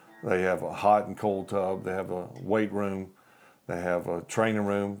 They have a hot and cold tub. They have a weight room. They have a training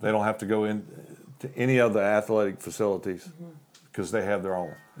room. They don't have to go in to any other athletic facilities because they have their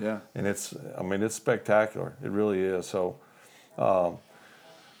own. Yeah. And it's spectacular. It really is. So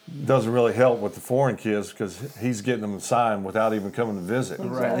doesn't really help with the foreign kids because he's getting them signed without even coming to visit.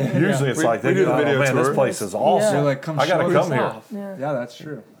 Right. Usually it's like they do do the video man, tour. this place is awesome. You're like, come I gotta show come this here. off. Yeah, that's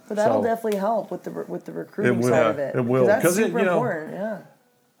true. But that'll So- definitely help with the recruiting will, side of it. it will. That's 'Cause it, super you know, important. Yeah.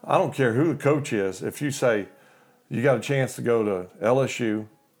 I don't care who the coach is. If you say you got a chance to go to LSU,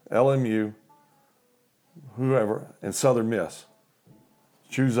 LMU, whoever, and Southern Miss,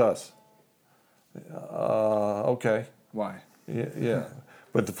 choose us. Okay. Why? Yeah.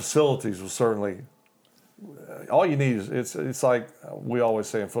 But the facilities will certainly. All you need is it's like we always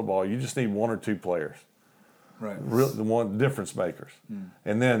say in football. You just need one or two players, Right. the one difference makers,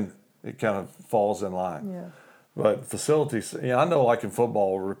 and then it kind of falls in line. Yeah. But facilities, I know, like in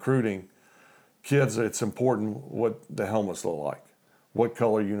football, recruiting kids, it's important what the helmets look like, what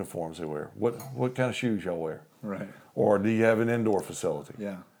color uniforms they wear, what kind of shoes y'all wear, Right. or do you have an indoor facility?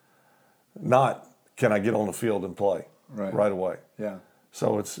 Yeah. Not can I get on the field and play Right. away. Yeah.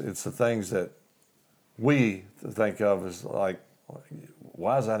 So it's the things that we think of as like,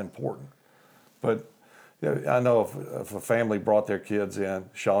 why is that important? But I know if a family brought their kids in,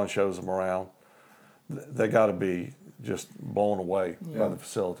 Sean shows them around, they got to be just blown away by the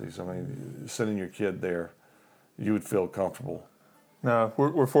facilities. I mean, sending your kid there, you would feel comfortable. No,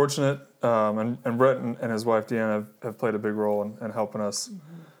 we're fortunate, and Brett and his wife Deanna have played a big role in helping us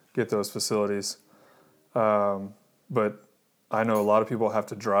get those facilities. But I know a lot of people have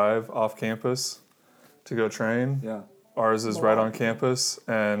to drive off campus to go train. Yeah. Ours is right on campus,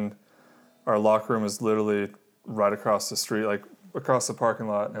 and our locker room is literally right across the street, like across the parking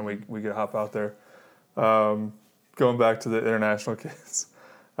lot, and we get hop out there. Going back to the international kids,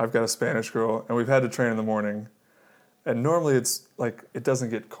 I've got a Spanish girl, and we've had to train in the morning. And normally it's like it doesn't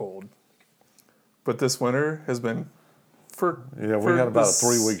get cold, but this winter has been we got about a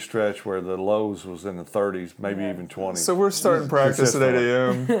 3-week stretch where the lows was in the 30s, maybe even 20s. So we're starting practice at 8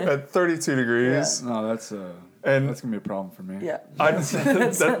 a.m. at 32 degrees. No, that's gonna be a problem for me. Yeah. That's a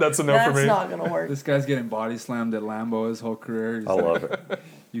no for me. That's not gonna work. This guy's getting body slammed at Lambeau his whole career. I love it.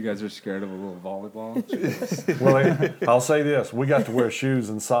 You guys are scared of a little volleyball? Well, I'll say this: we got to wear shoes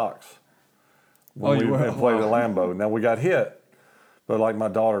and socks when we played at Lambeau. Now we got hit, but like my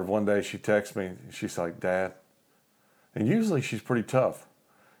daughter, one day she texted me. She's like, "Dad," and usually she's pretty tough.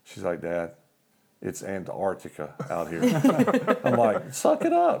 She's like, "Dad, it's Antarctica out here." I'm like, "Suck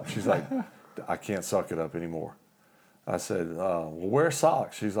it up." She's like, "I can't suck it up anymore." I said, "Well, wear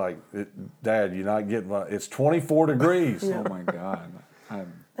socks." She's like, "Dad, you're not getting my. It's 24 degrees." Oh my God.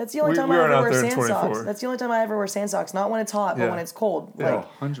 That's the only time I ever wear sand socks. That's the only time I ever wear sand socks. Not when it's hot, but when it's cold. Like,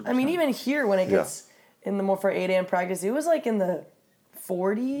 100%. I mean, even here when it gets in the more for 8 a.m. practice, it was like in the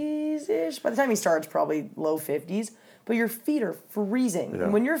 40s ish. By the time he starts, probably low 50s. But your feet are freezing. Yeah.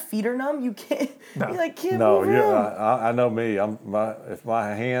 And when your feet are numb, you can't. You like can't No, move around. I know me. If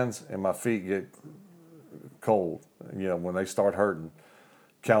my hands and my feet get cold, when they start hurting,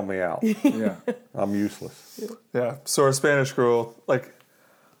 count me out. Yeah. I'm useless. Yeah. So our Spanish girl, like,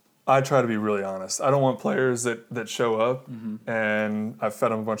 I try to be really honest. I don't want players that show up and I've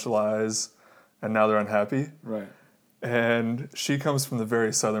fed them a bunch of lies and now they're unhappy. Right. And she comes from the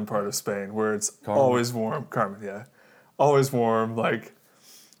very southern part of Spain where it's Carmen. always warm. Carmen, yeah. Always warm. Like,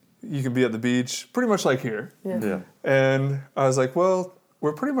 you can be at the beach, pretty much like here. Yeah. And I was like, well,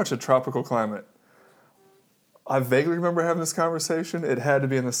 we're pretty much a tropical climate. I vaguely remember having this conversation. It had to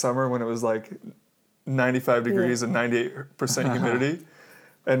be in the summer when it was like 95 degrees and 98% humidity.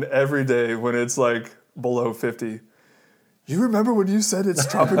 And every day when it's like below 50, you remember when you said it's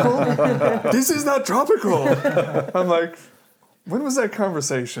tropical? This is not tropical. I'm like, when was that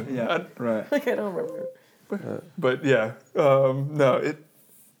conversation? Yeah, right. Like, I don't remember. But yeah, no,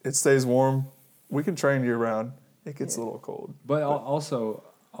 it stays warm. We can train year round. It gets a little cold. But also,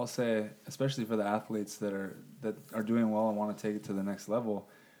 I'll say, especially for the athletes that are doing well and want to take it to the next level,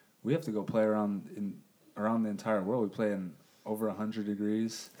 we have to go play around the entire world. We play in over 100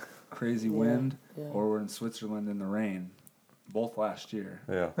 degrees, crazy wind, or we're in Switzerland in the rain, both last year.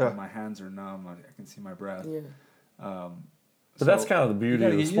 Yeah. My hands are numb. I can see my breath. Yeah. But that's kind of the beauty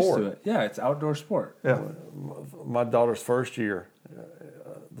of the sport. Used to it. Yeah, it's outdoor sport. Yeah. My daughter's first year,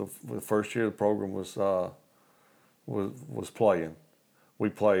 the first year of the program was playing. We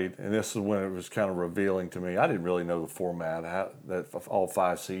played, and this is when it was kind of revealing to me. I didn't really know the format, that all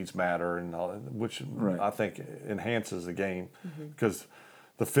 5 seeds matter, and all, which I think enhances the game because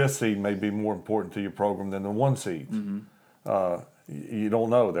the 5th seed may be more important to your program than the 1 seed. You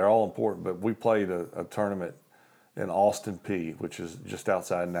don't know; they're all important. But we played a tournament in Austin Peay, which is just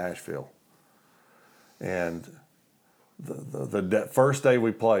outside Nashville, and the first day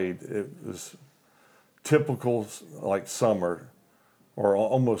we played, it was typical like summer. Or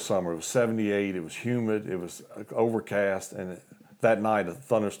almost summer. It was 78. It was humid. It was overcast. And that night, a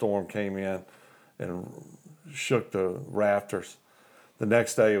thunderstorm came in and shook the rafters. The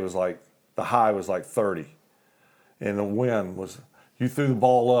next day, it was like the high was like 30, and the wind was. You threw the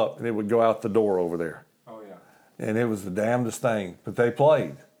ball up, and it would go out the door over there. Oh yeah. And it was the damnedest thing. But they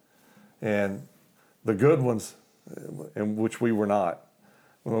played, and the good ones, in which we were not.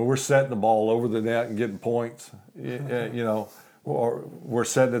 When we're setting the ball over the net and getting points, or we're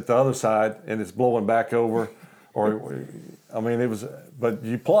setting it the other side and it's blowing back over, it was. But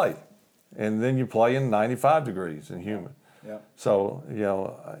you play, and then you play in 95 degrees and humid. Yeah. So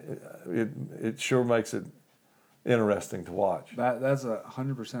it sure makes it interesting to watch. That's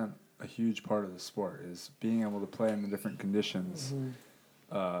 100% a huge part of the sport is being able to play in the different conditions.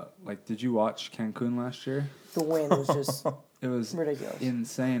 Did you watch Cancun last year? The wind was just It was ridiculous.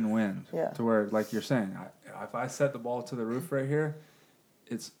 Insane wind. Yeah. To where, like you're saying, if I set the ball to the roof right here,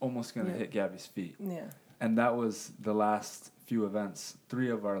 it's almost going to hit Gabby's feet. Yeah. And that was the last few events, 3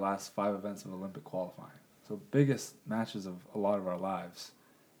 of our last 5 events of Olympic qualifying. So biggest matches of a lot of our lives.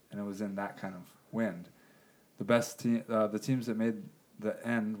 And it was in that kind of wind. The best team, the teams that made the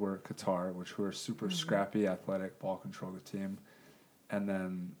end were Qatar, which were a super scrappy, athletic, ball control team. And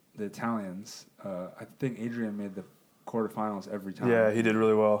then the Italians, I think Adrian made the quarterfinals every time. Yeah, he did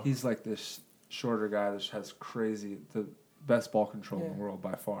really well. He's like this shorter guy that has the best ball control in the world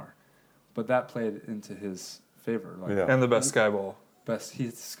by far. But that played into his favor. Like And the best sky ball. he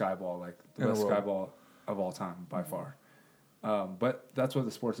hits the sky ball, like the In the best world. sky ball of all time by far. But that's what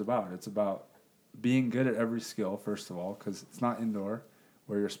the sport's about. It's about being good at every skill, first of all, because it's not indoor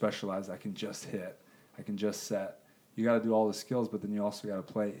where you're specialized. I can just hit. I can just set. You got to do all the skills, but then you also got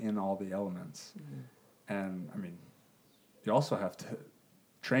to play in all the elements. And, I mean, you also have to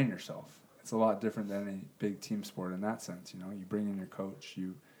train yourself. It's a lot different than any big team sport in that sense. You know, you bring in your coach,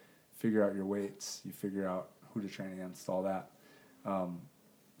 you figure out your weights, you figure out who to train against, all that.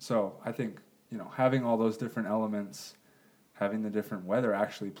 So I think, you know, having all those different elements, having the different weather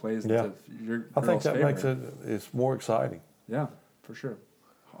actually plays into your I think girl's that favor. makes it's more exciting. Yeah, for sure.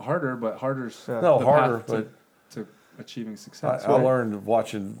 Harder, but harder's No, the harder, path but to achieving success. I learned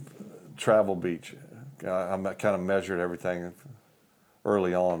watching Travel Beach. I kind of measured everything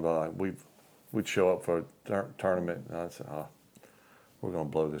early on, but we'd show up for a tournament, and I'd say, we're going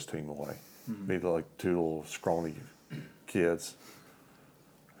to blow this team away. Be like 2 little scrawny kids.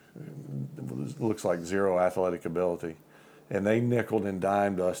 It looks like zero athletic ability. And they nickeled and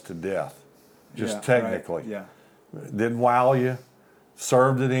dimed us to death, just Yeah, technically. right, yeah. Didn't wow you,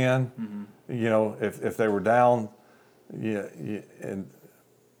 served it in. You know, if they were down, and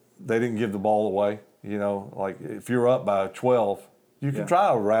they didn't give the ball away. You know, like if you're up by 12, you can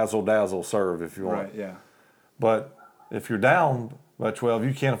try a razzle-dazzle serve if you want. Right, yeah. But if you're down by 12,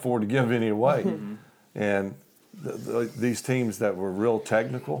 you can't afford to give any away. And these teams that were real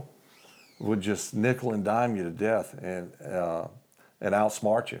technical would just nickel and dime you to death and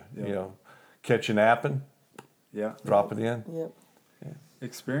outsmart you. Yeah. You know, catch you napping, Yeah. drop it in. Yep.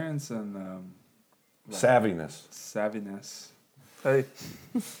 Experience and Savviness. savviness. Hey,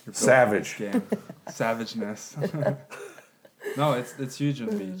 You're built Savage. for this game. Savageness. No, it's huge in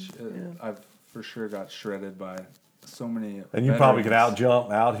the beach. I've for sure got shredded by so many. And you probably could veterans.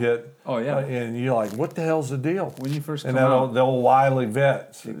 out-jump, out-hit. Oh, yeah. And you're like, what the hell's the deal? When you first And come that out. old, the old wily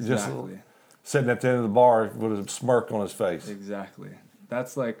vet just Exactly. sitting at the end of the bar with a smirk on his face. Exactly.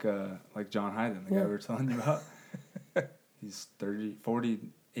 That's like John Hyden, the guy we were telling you about. He's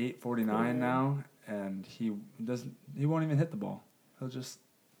 48, 49 now, and he won't even hit the ball. He'll just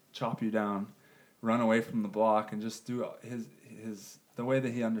chop you down, run away from the block, and just do the way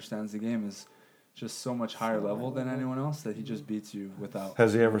that he understands the game is just so much higher level than anyone else that he just beats you without.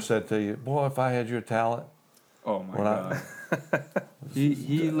 Has he ever said to you, boy, if I had your talent? Oh my When God.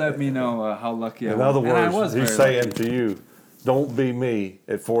 He let me know how lucky I In was. other And I words, was he's very saying lucky. to you, don't be me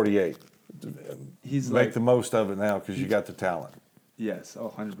at 48. He's Make like, the most of it now because you got the talent. yes,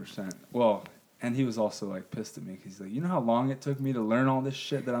 100%. Well, and he was also like pissed at me because he's like, you know how long it took me to learn all this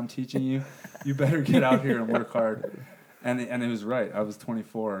shit that I'm teaching you? You better get out here and work hard. And it was right. I was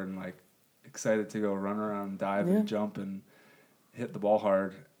 24 and like excited to go run around, dive and jump and hit the ball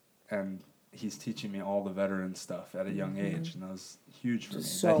hard. And he's teaching me all the veteran stuff at a young age, and that was huge for me.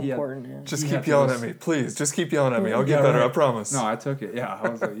 So That he had- important. Yeah. just You keep have to yelling at listen. me, please. Just keep yelling at me. I'll get Yeah, better. right. I promise. No, I took it. Yeah, I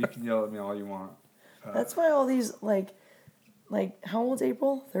was like, you can yell at me all you want. That's why all these like how old's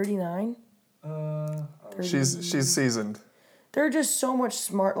April? 39. She's seasoned. They're just so much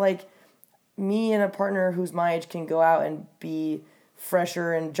smart. Like me and a partner who's my age can go out and be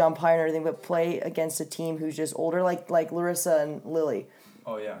fresher and jump higher and everything, but play against a team who's just older, like Larissa and Lily.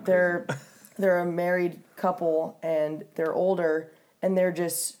 Oh yeah. They're a married couple and they're older and they're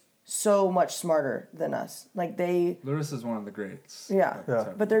just so much smarter than us. Like Larissa's one of the greats. yeah. Yeah.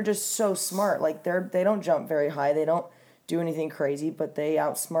 But they're just so smart. Like they don't jump very high. They don't do anything crazy, but they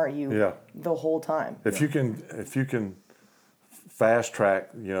outsmart you Yeah. the whole time. If you can fast track,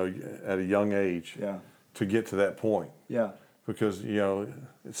 at a young age Yeah. to get to that point, Yeah. because the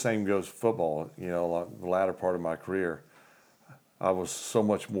same goes football. Like the latter part of my career, I was so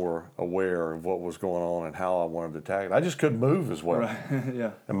much more aware of what was going on and how I wanted to attack it. I just couldn't move as well. Right.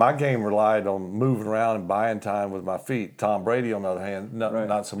 Yeah. And my game relied on moving around and buying time with my feet. Tom Brady, on the other hand, Right.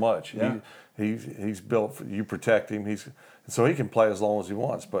 not so much. Yeah. He's built for you protect him. So he can play as long as he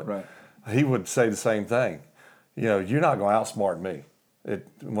wants. But Right. he would say the same thing. You're not going to outsmart me.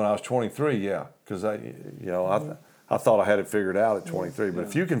 When I was 23, yeah, because I thought I had it figured out at 23. But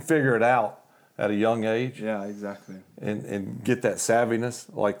if you can figure it out at a young age. Yeah, exactly. And get that savviness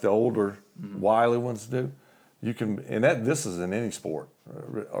like the older wily ones do. You can, and this is in any sport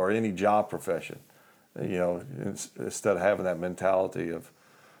or any job profession. You know, instead of having that mentality of,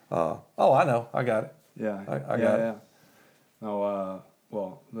 oh, I know, I got it. Yeah, I got it. No,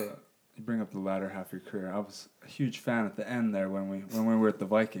 well, you bring up the latter half of your career. I was a huge fan at the end there when we were at the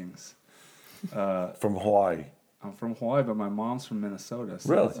Vikings. From Hawaii. I'm from Hawaii, but my mom's from Minnesota. So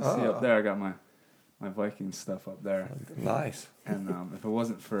Really? as you see up there, I got my Vikings stuff up there. Nice. And if it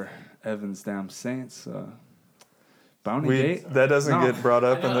wasn't for Evan's damn Saints, Bounty Gate. That doesn't get brought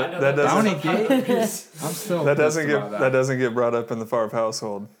up in the that doesn't Bounty Gate. I'm still that pissed doesn't about get that doesn't get brought up in the Favre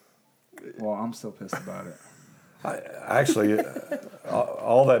household. Well, I'm still pissed about it. Actually,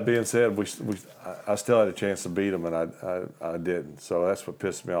 all that being said, I still had a chance to beat them, and I didn't. So that's what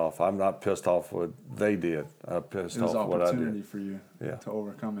pissed me off. I'm not pissed off what they did. I'm pissed It was off what I opportunity did. for you Yeah. to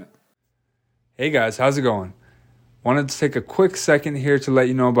overcome it. Hey guys, how's it going? Wanted to take a quick second here to let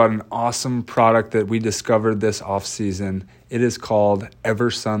you know about an awesome product that we discovered this off season. It is called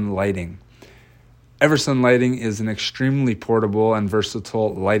Eversun Lighting. Eversun Lighting is an extremely portable and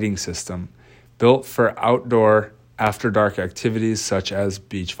versatile lighting system built for outdoor after dark activities such as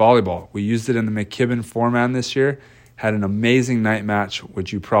beach volleyball. We used it in the McKibben Four-Man this year, had an amazing night match,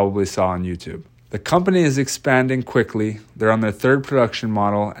 which you probably saw on YouTube. The company is expanding quickly. They're on their third production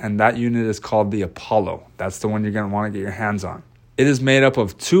model, and that unit is called the Apollo. That's the one you're going to want to get your hands on. It is made up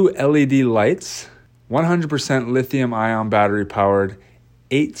of 2 LED lights, 100% lithium-ion battery powered,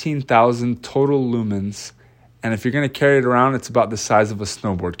 18,000 total lumens, and if you're going to carry it around, it's about the size of a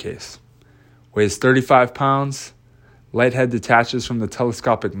snowboard case. Weighs 35 pounds. Light head detaches from the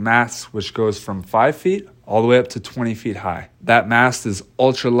telescopic mast, which goes from 5 feet all the way up to 20 feet high. That mast is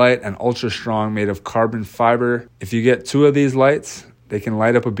ultra light and ultra strong, made of carbon fiber. If you get 2 of these lights, they can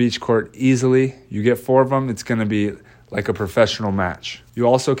light up a beach court easily. You get 4 of them, it's going to be like a professional match. You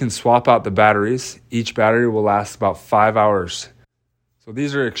also can swap out the batteries. Each battery will last about 5 hours. So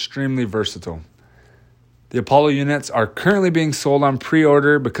these are extremely versatile. The Apollo units are currently being sold on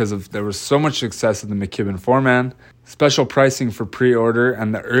pre-order because there was so much success in the McKibben Four-Man. Special pricing for pre-order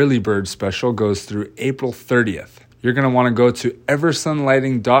and the early bird special goes through April 30th. You're going to want to go to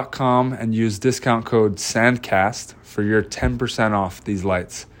eversunlighting.com and use discount code SANDCAST for your 10% off these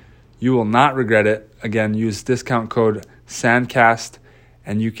lights. You will not regret it. Again, use discount code SANDCAST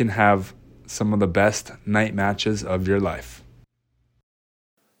and you can have some of the best night matches of your life.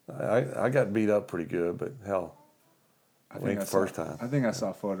 I got beat up pretty good, but hell, I think the first time. I think I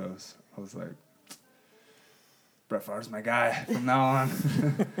saw photos. I was like, Brett Favre's my guy from now on.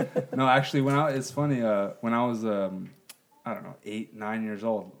 No, actually, it's funny. When I was, 8, 9 years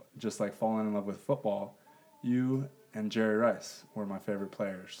old, just like falling in love with football, you and Jerry Rice were my favorite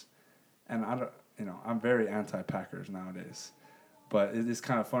players. And I'm very anti-Packers nowadays, but it is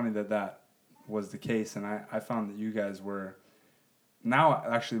kind of funny that was the case. And I found that you guys were. Now,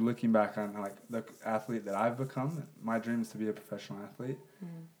 actually looking back on like the athlete that I've become, my dream is to be a professional athlete.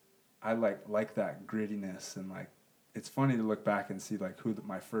 I like that grittiness, and like it's funny to look back and see like who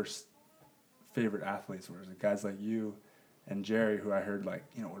my first favorite athletes were. Like guys like you and Jerry, who I heard would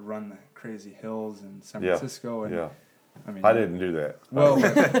run the crazy hills in San Francisco. And I mean, I didn't do that. Well,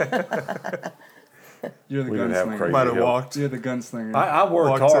 you're the We didn't have gunslinger. crazy Might have hill. walked. You're the gunslinger. I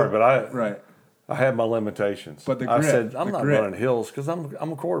worked Walked hard, but right. I had my limitations. But the I grit, said I'm the not grit. running hills because I'm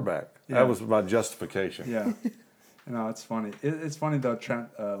a quarterback. Yeah. That was my justification. Yeah. No, it's funny. It's funny though,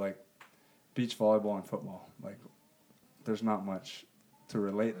 like beach volleyball and football. Like, there's not much to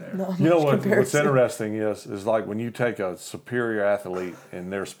relate there. Not You know much what's comparison. interesting is like when you take a superior athlete in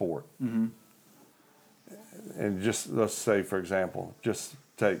their sport, and just let's say for example, just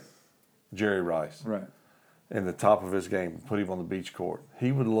take Jerry Rice Right. in the top of his game, put him on the beach court.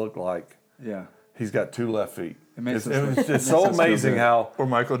 He would look like Yeah. he's got 2 left feet. It makes It's us it's so makes us feel amazing good. how Or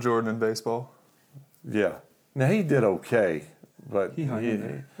Michael Jordan in baseball. yeah. Now he did okay, but He hung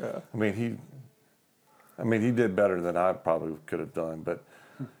in there. he did better than I probably could have done. But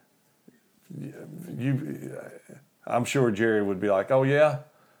I'm sure Jerry would be like, "Oh yeah,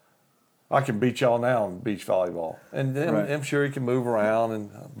 I can beat y'all now in beach volleyball," and then Right. I'm sure he can move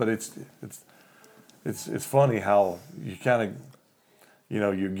around. But it's funny how you kind of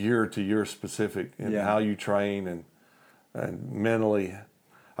you gear to your specific and Yeah. how you train and mentally.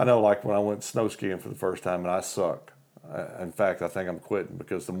 I know, like when I went snow skiing for the first time, and I sucked. In fact, I think I'm quitting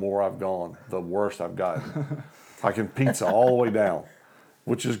because the more I've gone, the worse I've gotten. I can pizza all the way down,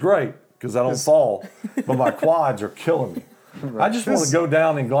 which is great because I don't fall, but my quads are killing me. I just want to go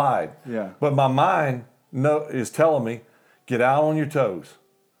down and glide. Yeah. But my mind is telling me, get out on your toes.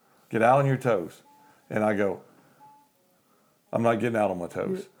 Get out on your toes. And I go, I'm not getting out on my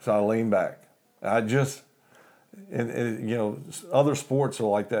toes. So I lean back. And you know, other sports are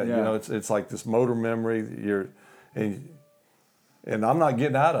like that. Yeah. You know, it's like this motor memory. And I'm not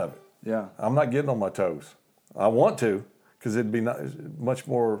getting out of it. Yeah. I'm not getting on my toes. I want to, because it'd be much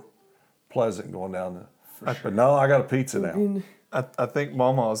more pleasant going down but no, I got a pizza now. I think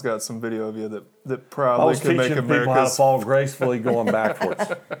Mama's got some video of you that I probably was could make teaching people how to America's. fall gracefully going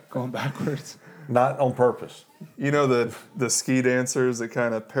backwards, Going backwards. not on purpose. You know the ski dancers that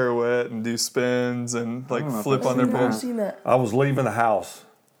kind of pirouette and do spins and like don't know if flip I've on their seen I've poles. seen that. I was leaving the house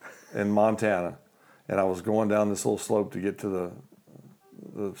in Montana, and I was going down this little slope to get to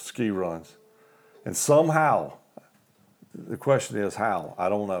the ski runs. And somehow, the question is how? I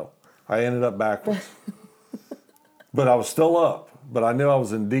don't know. I ended up backwards. But I was still up. But I knew I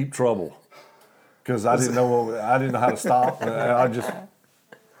was in deep trouble because I didn't know how to stop. And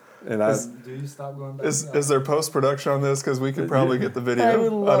Do you stop going back? Is there post production on this? Because we could probably get the video. I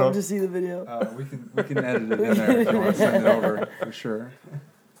would love don't- to see the video. We can edit it in there if you want to send it over for sure.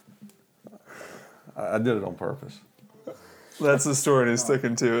 I did it on purpose. That's the story, and he's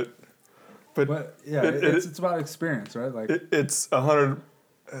sticking to it. But yeah, it's about experience, right? Like It's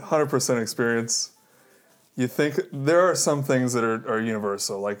 100% experience. You think there are some things that are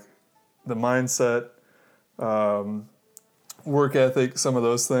universal, like the mindset, work ethic, some of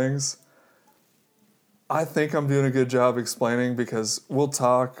those things. I think I'm doing a good job explaining because we'll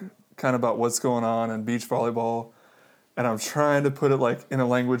talk kind of about what's going on in beach volleyball, and I'm trying to put it like in a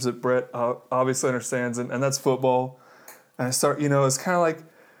language that Brett obviously understands, and that's football. And I start, it's kind of like,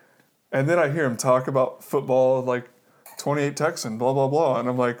 and then I hear him talk about football, like 28 Texan, blah, blah, blah. And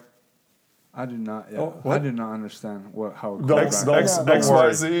I'm like, I do not. Yeah, what? I do not understand how. Don't worry,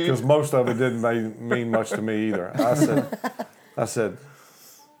 XYZ. because most of it didn't mean much to me either. I said,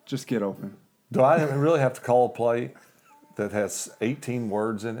 Just get open. do I really have to call a play that has 18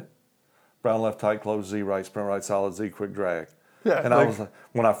 words in it? Brown left tight, close, Z right, sprint right, solid, Z quick drag. Yeah, And I was like,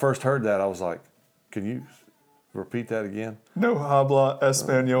 when I first heard that, I was like, can you repeat that again? no habla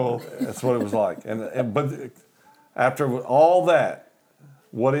español. That's what it was like. But after all that,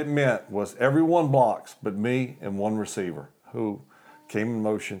 what it meant was everyone blocks but me and one receiver who came in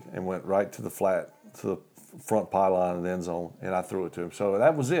motion and went right to the front pylon of the end zone, and I threw it to him. So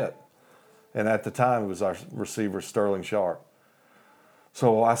that was it. And at the time, it was our receiver, Sterling Sharp.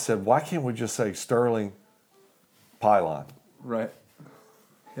 So I said, why can't we just say Sterling pylon? Right.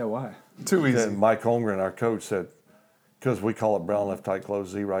 Yeah. Why? Too easy. And Mike Holmgren, our coach, said, because we call it brown left tight close,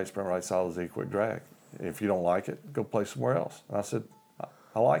 Z right, sprint right, solid, Z quick drag. If you don't like it, go play somewhere else. And I said,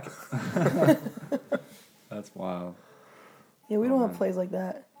 I like it. That's wild. Yeah, we don't have plays like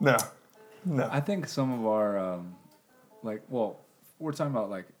that. No. I think some of our, we're talking about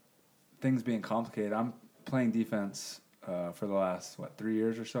like things being complicated. I'm playing defense for the last 3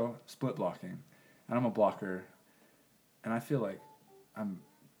 years or so, split blocking, and I'm a blocker, and I feel like I'm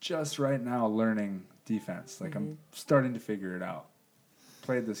just right now learning defense. Like I'm starting to figure it out.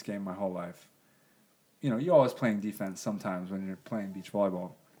 Played this game my whole life. You're always playing defense sometimes when you're playing beach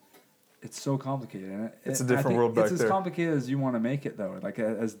volleyball. It's so complicated. And It's a different world back there. It's as complicated as you want to make it, though. Like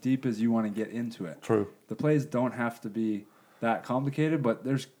as deep as you want to get into it. True. The plays don't have to be that complicated, but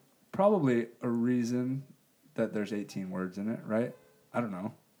there's probably a reason that there's 18 words in it, right? I don't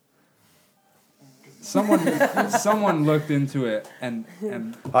know. Someone looked into it and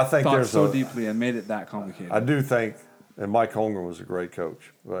I think thought there's so deeply and made it that complicated. I do think, and Mike Holmgren was a great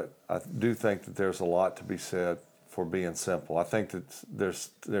coach, but I do think that there's a lot to be said for being simple. I think that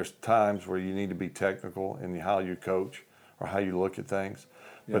there's times where you need to be technical in how you coach or how you look at things.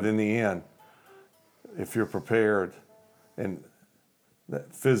 Yeah. But in the end, if you're prepared and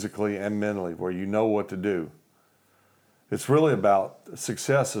physically and mentally where you know what to do,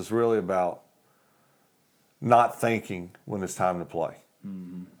 success is really about not thinking when it's time to play.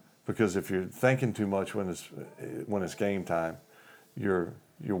 Mm-hmm. Because if you're thinking too much when it's game time, you're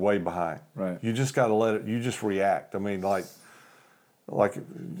way behind. Right. You just got to let it. You just react. I mean, like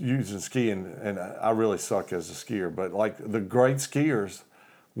using skiing, and I really suck as a skier. But like the great skiers,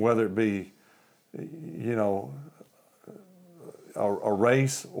 whether it be, a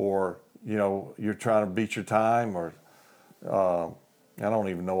race or you're trying to beat your time, or I don't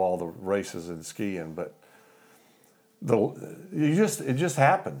even know all the races in skiing, but. It just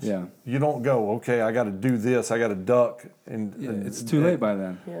happens. Yeah. You don't go, okay, I got to do this, I got to duck, and it's too late by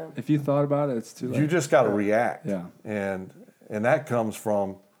then. Yeah. If you thought about it, it's too late. You just got to react. Yeah. And that comes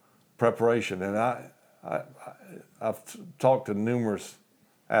from preparation. And I've talked to numerous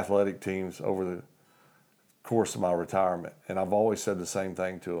athletic teams over the course of my retirement, and I've always said the same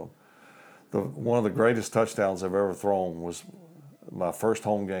thing to them. one of the greatest touchdowns I've ever thrown was my first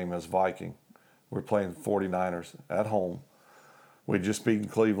home game as Viking. We were playing 49ers at home. We'd just beaten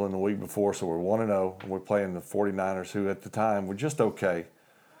Cleveland the week before, so we're 1-0. And we're playing the 49ers, who at the time were just okay.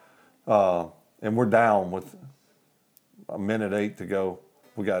 And we're down with 1:08 to go.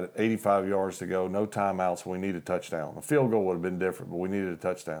 We got 85 yards to go, no timeouts. We need a touchdown. A field goal would have been different, but we needed a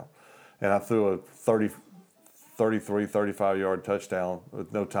touchdown. And I threw a 33, 35-yard touchdown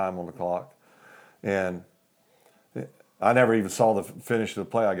with no time on the clock. And I never even saw the finish of the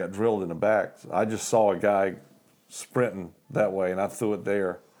play. I got drilled in the back. I just saw a guy sprinting that way, and I threw it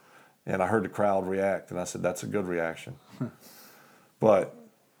there. And I heard the crowd react, and I said, that's a good reaction. But,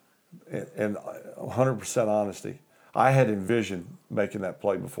 and 100% honesty, I had envisioned making that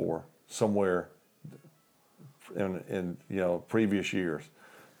play before, somewhere in previous years,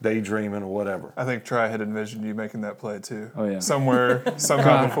 daydreaming or whatever. I think Tri had envisioned you making that play too. Oh, yeah. Somewhere,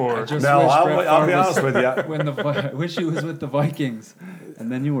 somehow before. I'll be honest with you. I wish he was with the Vikings,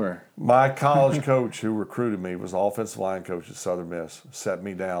 and then you were. My college coach who recruited me was the offensive line coach at Southern Miss. Set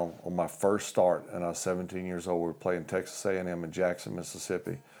me down on my first start, and I was 17 years old. We were playing Texas A&M in Jackson,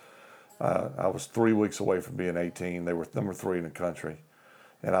 Mississippi. I was 3 weeks away from being 18. They were number 3 in the country.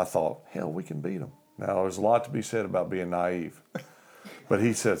 And I thought, hell, we can beat them. Now, there's a lot to be said about being naive. But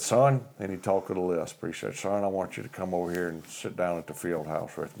he said, son, and he talked to the list. He said, son, I want you to come over here and sit down at the field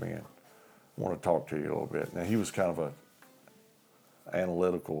house with me, and I want to talk to you a little bit. Now, he was kind of an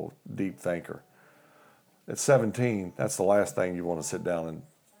analytical, deep thinker. At 17, that's the last thing you want to sit down and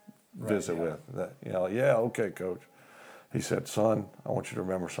visit with. Yeah, okay, coach. He said, son, I want you to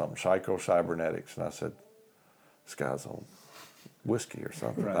remember something, psycho-cybernetics. And I said, this guy's on whiskey or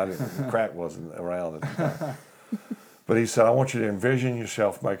something. Right. Crack wasn't around at the time. But he said, I want you to envision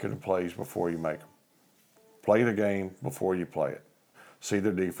yourself making the plays before you make them. Play the game before you play it. See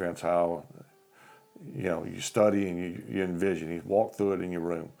the defense, how, you study and you envision. You walk through it in your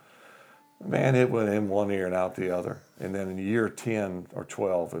room. Man, it went in one ear and out the other. And then in year 10 or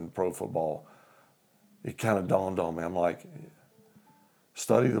 12 in pro football, it kind of dawned on me. I'm like,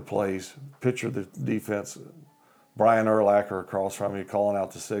 study the plays, picture the defense, Brian Urlacher across from you calling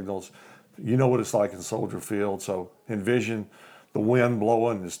out the signals. You know what it's like in Soldier Field, so envision the wind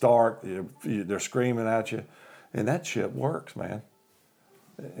blowing, it's dark, they're screaming at you, and that shit works, man.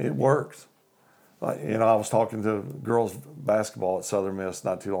 It works. I was talking to girls basketball at Southern Miss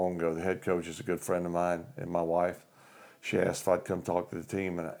not too long ago. The head coach is a good friend of mine, and my wife. She asked if I'd come talk to the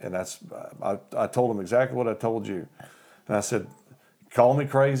team, and I told them exactly what I told you. And I said, call me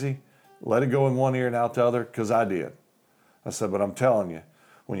crazy, let it go in one ear and out the other, because I did. I said, but I'm telling you,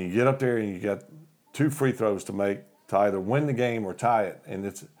 when you get up there and you got 2 free throws to make to either win the game or tie it, and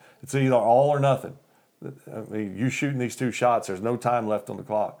it's either all or nothing. I mean, you shooting these 2 shots, there's no time left on the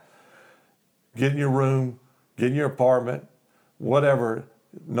clock. Get in your room, get in your apartment, whatever.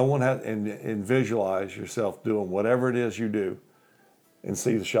 No one has, and visualize yourself doing whatever it is you do and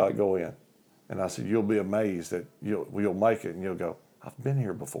see the shot go in. And I said, you'll be amazed that you'll make it, and you'll go, I've been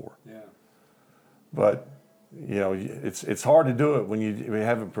here before. Yeah. But, it's hard to do it when you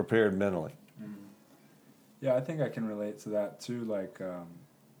haven't prepared mentally. Mm. Yeah, I think I can relate to that too. Like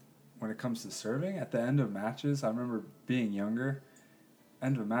when it comes to serving, at the end of matches, I remember being younger,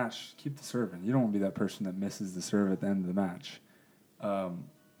 end of a match, keep the serving. You don't want to be that person that misses the serve at the end of the match.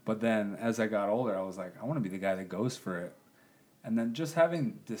 But then as I got older, I was like, I want to be the guy that goes for it. And then just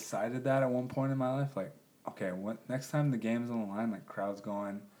having decided that at one point in my life, like, okay, next time the game's on the line, like crowd's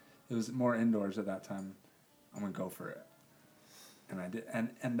going, it was more indoors at that time, I'm going to go for it. And I did.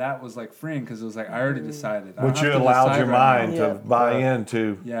 And that was like freeing because it was like, I already decided. But you allowed your mind to buy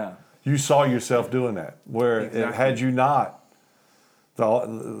into. Yeah. You saw yourself doing that. Where had you not,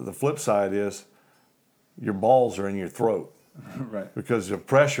 the flip side is your balls are in your throat. Right. Because the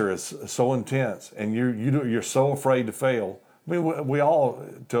pressure is so intense, and you're so afraid to fail. I mean, we all,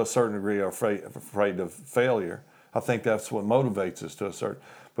 to a certain degree, are afraid of failure. I think that's what motivates us to a certain.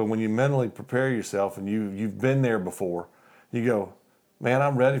 But when you mentally prepare yourself, and you've been there before, you go, man,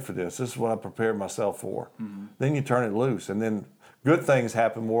 I'm ready for this. This is what I prepared myself for. Mm-hmm. Then you turn it loose, and then good things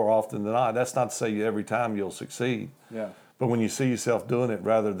happen more often than not. That's not to say every time you'll succeed. Yeah. But when you see yourself doing it,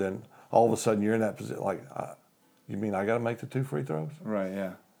 rather than all of a sudden you're in that position, like. You mean I got to make the 2 free throws? Right,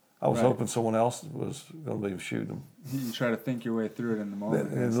 yeah. I was hoping someone else was going to be shooting them. You try to think your way through it in the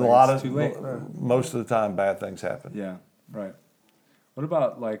moment. There's a lot of, too late. Most of the time, bad things happen. Yeah, right. What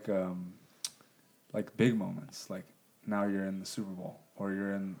about like big moments? Like now you're in the Super Bowl or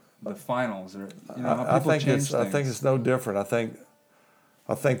you're in the finals, or how people change things. I think it's no different. I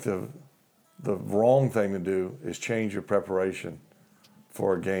think the wrong thing to do is change your preparation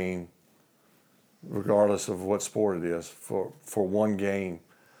for a game regardless of what sport it is, for one game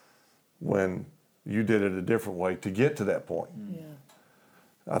when you did it a different way to get to that point. Yeah.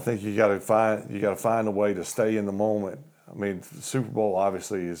 I think you got to find a way to stay in the moment. I mean, the Super Bowl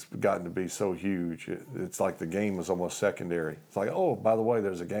obviously has gotten to be so huge. It's like the game was almost secondary. It's like, oh, by the way,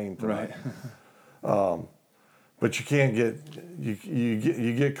 there's a game tonight. Right. But you can't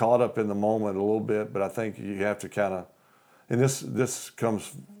you get caught up in the moment a little bit. But I think you have to kind of, and this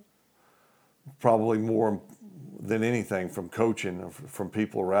comes probably more than anything from coaching, from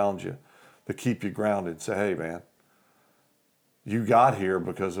people around you, to keep you grounded. Say, hey, man, you got here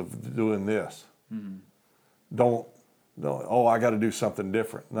because of doing this. Mm-hmm. Don't, oh, I got to do something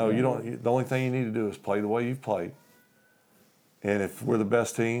different. No, you don't. The only thing you need to do is play the way you've played. And if we're the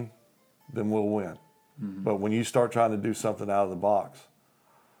best team, then we'll win. Mm-hmm. But when you start trying to do something out of the box,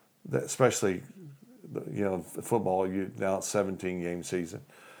 especially, football, now it's 17-game season.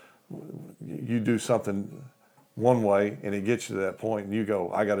 You do something one way, and it gets you to that point, and you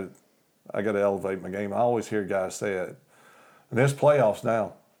go, I got to elevate my game. I always hear guys say it. And there's playoffs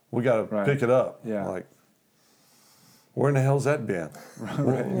now. We got to pick it up. Yeah. Like, where in the hell's that been?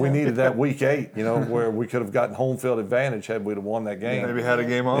 Right. We needed that week 8, where we could have gotten home field advantage had we have won that game. Maybe had a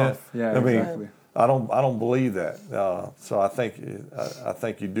game off. Yeah, exactly. I don't believe that. So I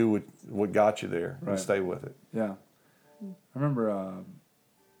think you do what got you there and stay with it. Yeah. I remember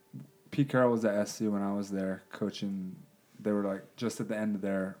Pete Carroll was at SC when I was there coaching. They were like just at the end of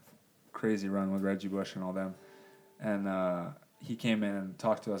their crazy run with Reggie Bush and all them. And he came in and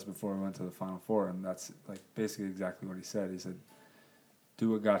talked to us before we went to the Final Four, and that's like basically exactly what he said. He said,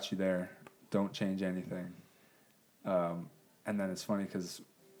 do what got you there. Don't change anything. And then it's funny because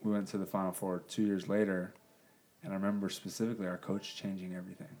we went to the Final Four 2 years later, and I remember specifically our coach changing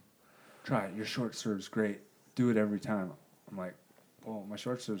everything. Try it. Your short serve's great. Do it every time. I'm like, well, my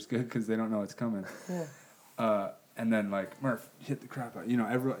short serve's good because they don't know it's coming. Yeah. And then, like, Murph, hit the crap out.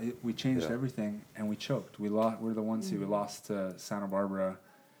 We changed everything, and we choked. We're the 1 seed. We lost to Santa Barbara.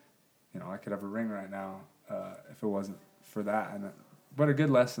 I could have a ring right now if it wasn't for that. But a good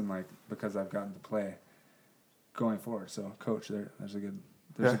lesson, like, because I've gotten to play going forward. So, Coach, there's a good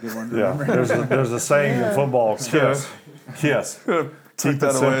one to remember. There's a saying in football, kiss. Keep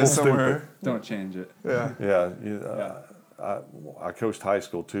that away somewhere. Stupid. Don't change it. Yeah. I coached high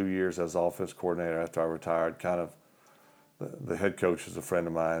school 2 years as offense coordinator after I retired. Kind of, the head coach was a friend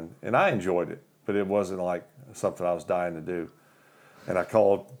of mine, and I enjoyed it, but it wasn't like something I was dying to do. And I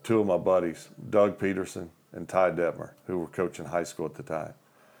called 2 of my buddies, Doug Peterson and Ty Detmer, who were coaching high school at the time.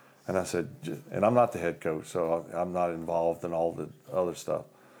 And I said, and I'm not the head coach, so I'm not involved in all the other stuff.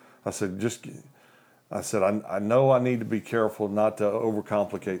 I said, I know I need to be careful not to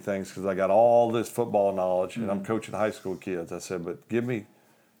overcomplicate things because I got all this football knowledge and I'm coaching high school kids. I said, but give me,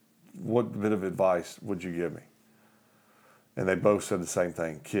 what bit of advice would you give me? And they both said the same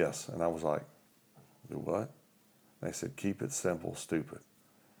thing, kiss. And I was like, do what? They said, keep it simple, stupid.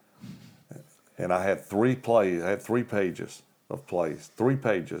 And I had 3 plays. I had 3 pages of plays. 3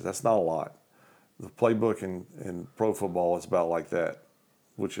 pages. That's not a lot. The playbook in pro football is about like that,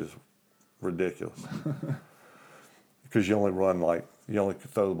 which is ridiculous. Because you only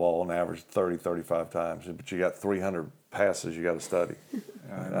throw the ball on average 30, 35 times, but you got 300 passes you got to study.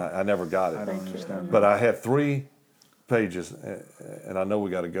 I never got it. I don't understand. But I had 3 pages, and I know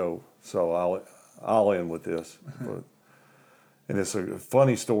we got to go, so I'll end with this. And it's a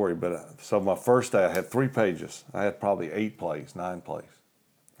funny story, but so my first day I had 3 pages. I had probably 8 plays, 9 plays.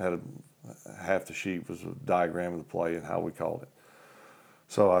 I had half the sheet was a diagram of the play and how we called it.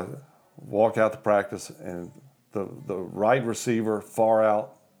 So I walk out to practice, and the right receiver far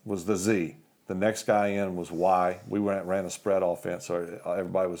out was the Z. The next guy in was Y. We ran a spread offense, so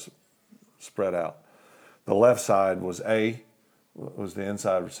everybody was spread out. The left side was A, was the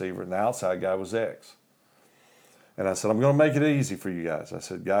inside receiver, and the outside guy was X. And I said, I'm going to make it easy for you guys. I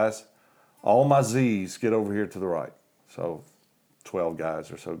said, guys, all my Z's get over here to the right. So 12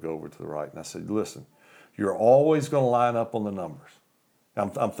 guys or so go over to the right. And I said, listen, you're always going to line up on the numbers.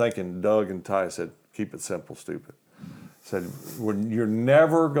 I'm thinking Doug and Ty said, keep it simple, stupid. Said, you're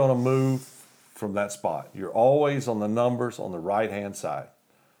never going to move from that spot. You're always on the numbers on the right-hand side.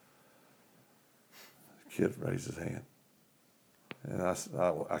 The kid raised his hand. And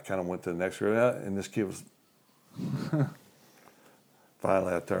I kind of went to the next group, and this kid was...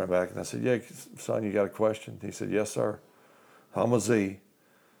 Finally, I turned back and I said, yeah, son, you got a question? He said, yes, sir. I'm a Z.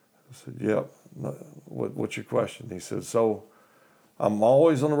 I said, yep. What's your question? He said, so I'm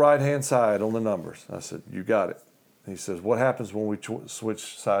always on the right-hand side on the numbers. I said, you got it. He says, what happens when we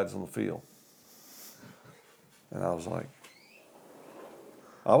switch sides on the field? And I was like,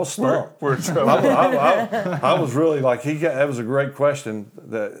 I was stumped. We're in trouble. I was really like, that was a great question.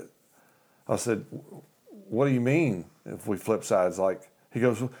 That I said, what do you mean if we flip sides? Like, he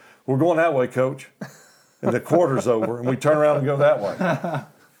goes, we're going that way, coach. And the quarter's over, and we turn around and go that way.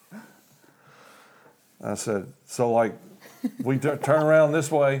 I said, so like, we turn around this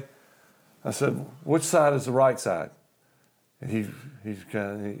way. I said, which side is the right side? And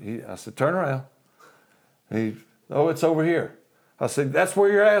I said, turn around. It's over here. I said, that's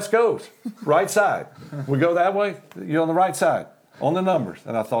where your ass goes, right side. We go that way, you're on the right side, on the numbers.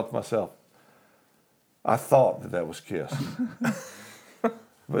 And I thought to myself, I thought that was KISS.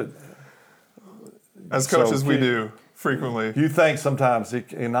 But as coaches, we do frequently. You think sometimes it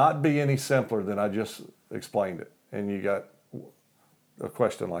cannot be any simpler than I just explained it, and you got a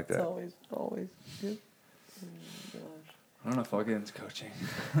question like that. It's always good. I don't know if I'll get into coaching.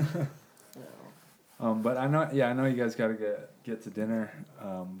 But I know you guys got to get to dinner.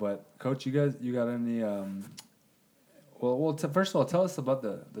 But coach, you got any? First of all, tell us about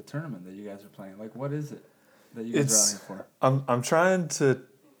the tournament that you guys are playing. Like, what is it that you guys are out here for?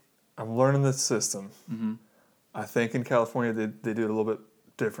 I'm learning the system. Mm-hmm. I think in California they do it a little bit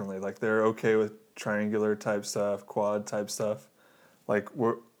differently. Like, they're okay with triangular type stuff, quad type stuff. Like,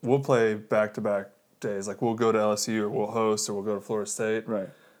 we'll play back-to-back days. Like, we'll go to LSU or we'll host or we'll go to Florida State. Right.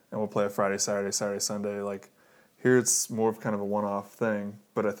 And we'll play a Friday, Saturday, Sunday. Like, here it's more of kind of a one-off thing.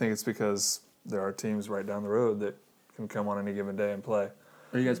 But I think it's because there are teams right down the road that can come on any given day and play.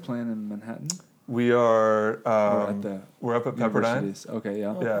 Are you guys playing in Manhattan? We are. We're up at Pepperdine. Okay,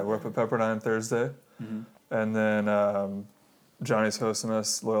 yeah. Yeah, we're up at Pepperdine Thursday, and then Johnny's hosting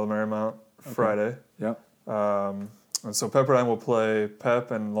us Loyola Marymount Friday. Yep. And so Pepperdine will play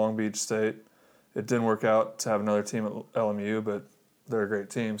Pep and Long Beach State. It didn't work out to have another team at LMU, but they're a great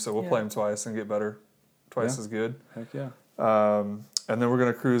team, so we'll play them twice and get better, twice as good. Heck yeah. And then we're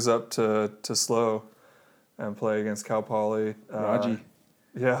gonna cruise up to SLO and play against Cal Poly. Raji.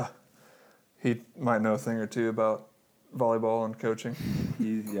 Yeah, he might know a thing or two about volleyball and coaching.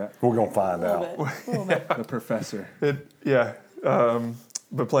 We're gonna find out. The professor.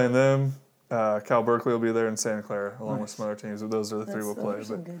 But playing them, Cal Berkeley will be there in Santa Clara along with some other teams. But those are the three we'll play.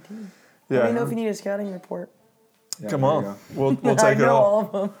 Some good teams. Yeah, Let me know if you need a scouting report. Yeah, come on, we'll take I it know all.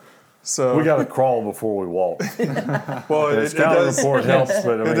 of them. So We got to crawl before we walk. well, The it scouting does. report helps,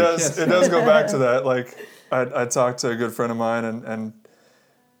 but I mean, It does go back to that. Like, I talked to a good friend of mine and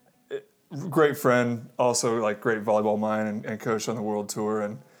great friend, also like great volleyball mind and coach on the world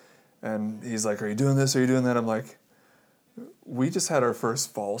tour, and he's like, "Are you doing this? Are you doing that?" I'm like, "We just had our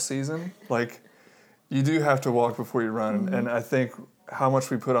first fall season. Like, you do have to walk before you run." And I think how much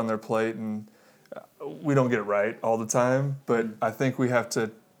we put on their plate, and we don't get it right all the time, but I think we have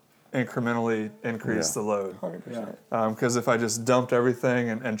to incrementally increase the load. 100%. Because if I just dumped everything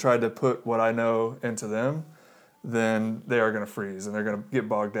and tried to put what I know into them, then they are going to freeze and they're going to get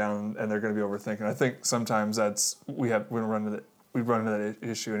bogged down and they're going to be overthinking. I think sometimes we run into that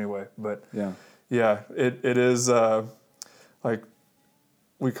issue anyway. But it is like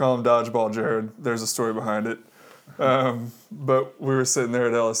we call him Dodgeball Jared. There's a story behind it. But we were sitting there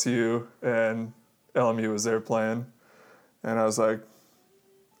at LSU and LMU was there playing, and I was like,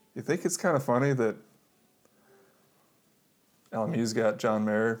 "You think it's kind of funny that LMU's got John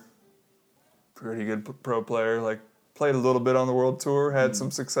Mayer, pretty good pro player, like played a little bit on the world tour, had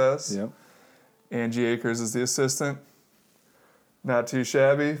some success. Yep. Angie Akers is the assistant, not too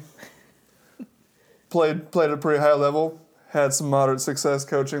shabby. Played at a pretty high level, had some moderate success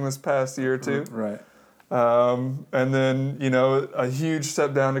coaching this past year or two. Right. And then, a huge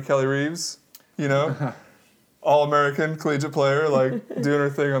step down to Kelly Reeves, All-American collegiate player, like doing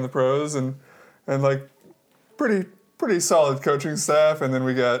her thing on the pros and like pretty solid coaching staff. And then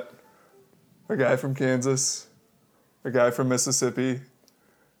we got a guy from Kansas, a guy from Mississippi,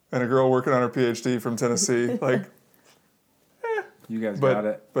 and a girl working on her PhD from Tennessee. Like, you guys got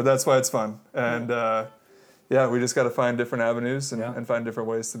it. But that's why it's fun. And we just got to find different avenues and find different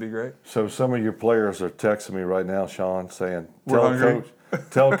ways to be great. So some of your players are texting me right now, Sean, saying, We're hungry.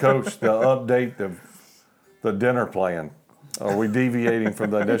 tell coach to update the dinner plan. Are we deviating from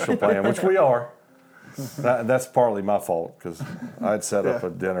the initial plan? Which we are. That's partly my fault because I'd set up a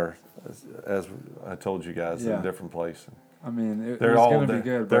dinner, as I told you guys, in a different place. I mean, it They're was all going to be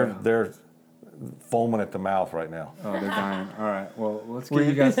good. But they're foaming at the mouth right now. oh, they're dying. All right. Well, let's get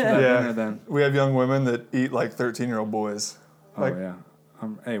you guys to that dinner then. We have young women that eat like 13-year-old boys. Oh, yeah.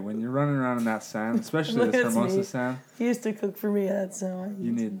 Hey, when you're running around in that sand, especially this Hermosa sand, He used to cook for me at so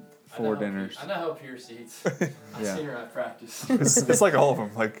you need 4 dinners. I know how pure seats. I've seen her at practice. It's like all of them.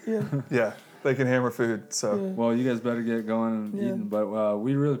 Like, they can hammer food. So Well, you guys better get going and eating. But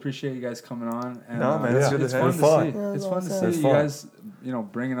we really appreciate you guys coming on. And, No, man, it's good to it's have fun you. to see. Yeah, It's it fun was to awesome. see It's you fun.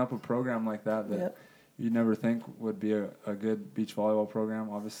 guys, bringing up a program like that you'd never think would be a good beach volleyball program.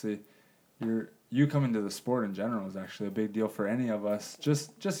 Obviously, you coming to the sport in general is actually a big deal for any of us.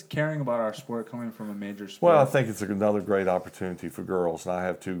 Just caring about our sport, coming from a major sport. Well, I think it's another great opportunity for girls, and I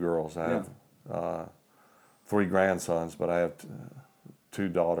have 2 girls. I have 3 grandsons, but I have 2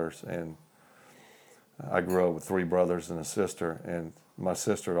 daughters, and I grew up with 3 brothers and a sister, and my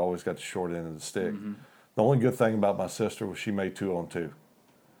sister always got the short end of the stick. Mm-hmm. The only good thing about my sister was she made 2-on-2.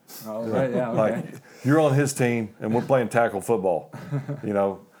 Oh, right, yeah, okay. Like, you're on his team, and we're playing tackle football, you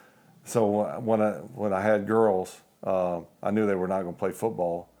know. So when I had girls, I knew they were not going to play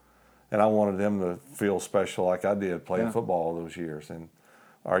football, and I wanted them to feel special like I did playing football all those years. And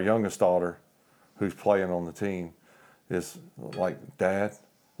our youngest daughter, who's playing on the team, is like, Dad,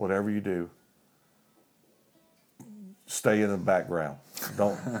 whatever you do, stay in the background.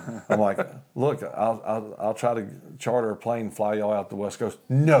 Don't. I'm like, look, I'll try to charter a plane, fly y'all out the West Coast.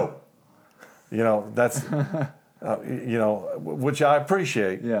 No, you know that's. You know, which I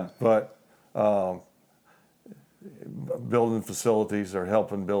appreciate. Yeah. But building facilities or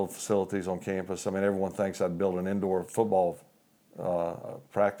helping build facilities on campus. I mean, everyone thinks I'd build an indoor football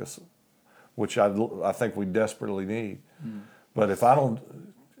practice, which I think we desperately need. Mm. But if I don't,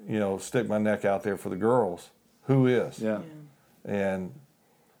 stick my neck out there for the girls, who is? Yeah. And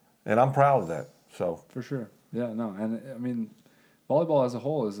I'm proud of that. So For sure. Yeah, no. And I mean, volleyball as a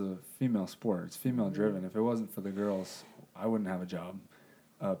whole is a female sport. It's female driven. If it wasn't for the girls, I wouldn't have a job.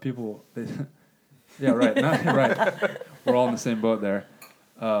 Yeah, right. Right. We're all in the same boat there.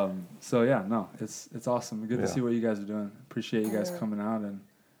 So yeah, no, it's awesome. Good to see what you guys are doing. Appreciate you guys coming out, and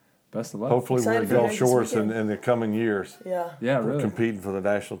best of luck. hopefully we're Excited at for Gulf next Shores weekend. in the coming years, Yeah. Yeah, really. competing for the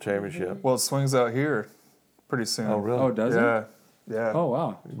national championship. well, it swings out here pretty soon. Oh, really? Oh, does it? Yeah, yeah. Oh,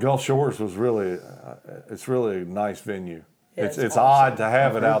 wow. Gulf Shores was really, it's really a nice venue. Yeah, it's it's odd to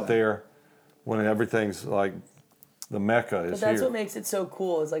have it heard out that. there when everything's like the Mecca But is that's here. what makes it so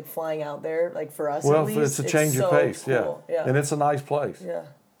cool is like flying out there, like for us Well, at least. it's a change of so pace, cool. yeah. And it's a nice place. Yeah.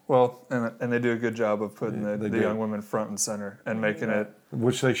 Well, and they do a good job of putting They the do. young women front and center and making it,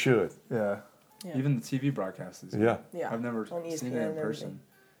 Which they should. yeah. Yeah. Even the TV broadcast is. Yeah. Yeah. I've never On ESPN seen it and in everything. person.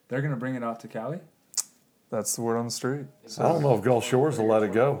 They're gonna bring it out to Cali. That's the word on the street. I don't know if Gulf Shores will let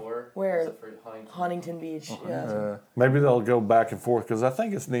it go. Where? Huntington Beach. Yeah. Maybe they'll go back and forth because I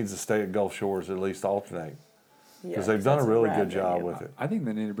think it needs to stay at Gulf Shores, at least alternate. Because they've done a that's really rad good job venue. with it. I think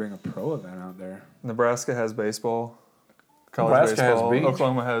they need to bring a pro event out there. Nebraska has baseball, college Nebraska has baseball. beach.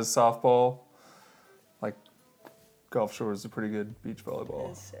 Oklahoma has softball. Like, Gulf Shores is a pretty good beach volleyball.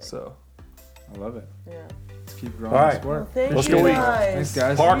 That's sick. So, I love it. Yeah. Let's keep growing All right. the sport. Thank Let's you go eat. guys. Thanks,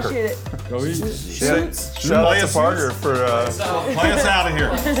 guys. Parker. Appreciate it. Go eat. shout out to Parker for Play us out of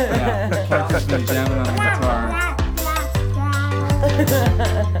here. Yeah. Parker's been jamming on the guitar.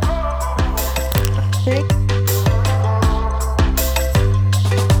 Thank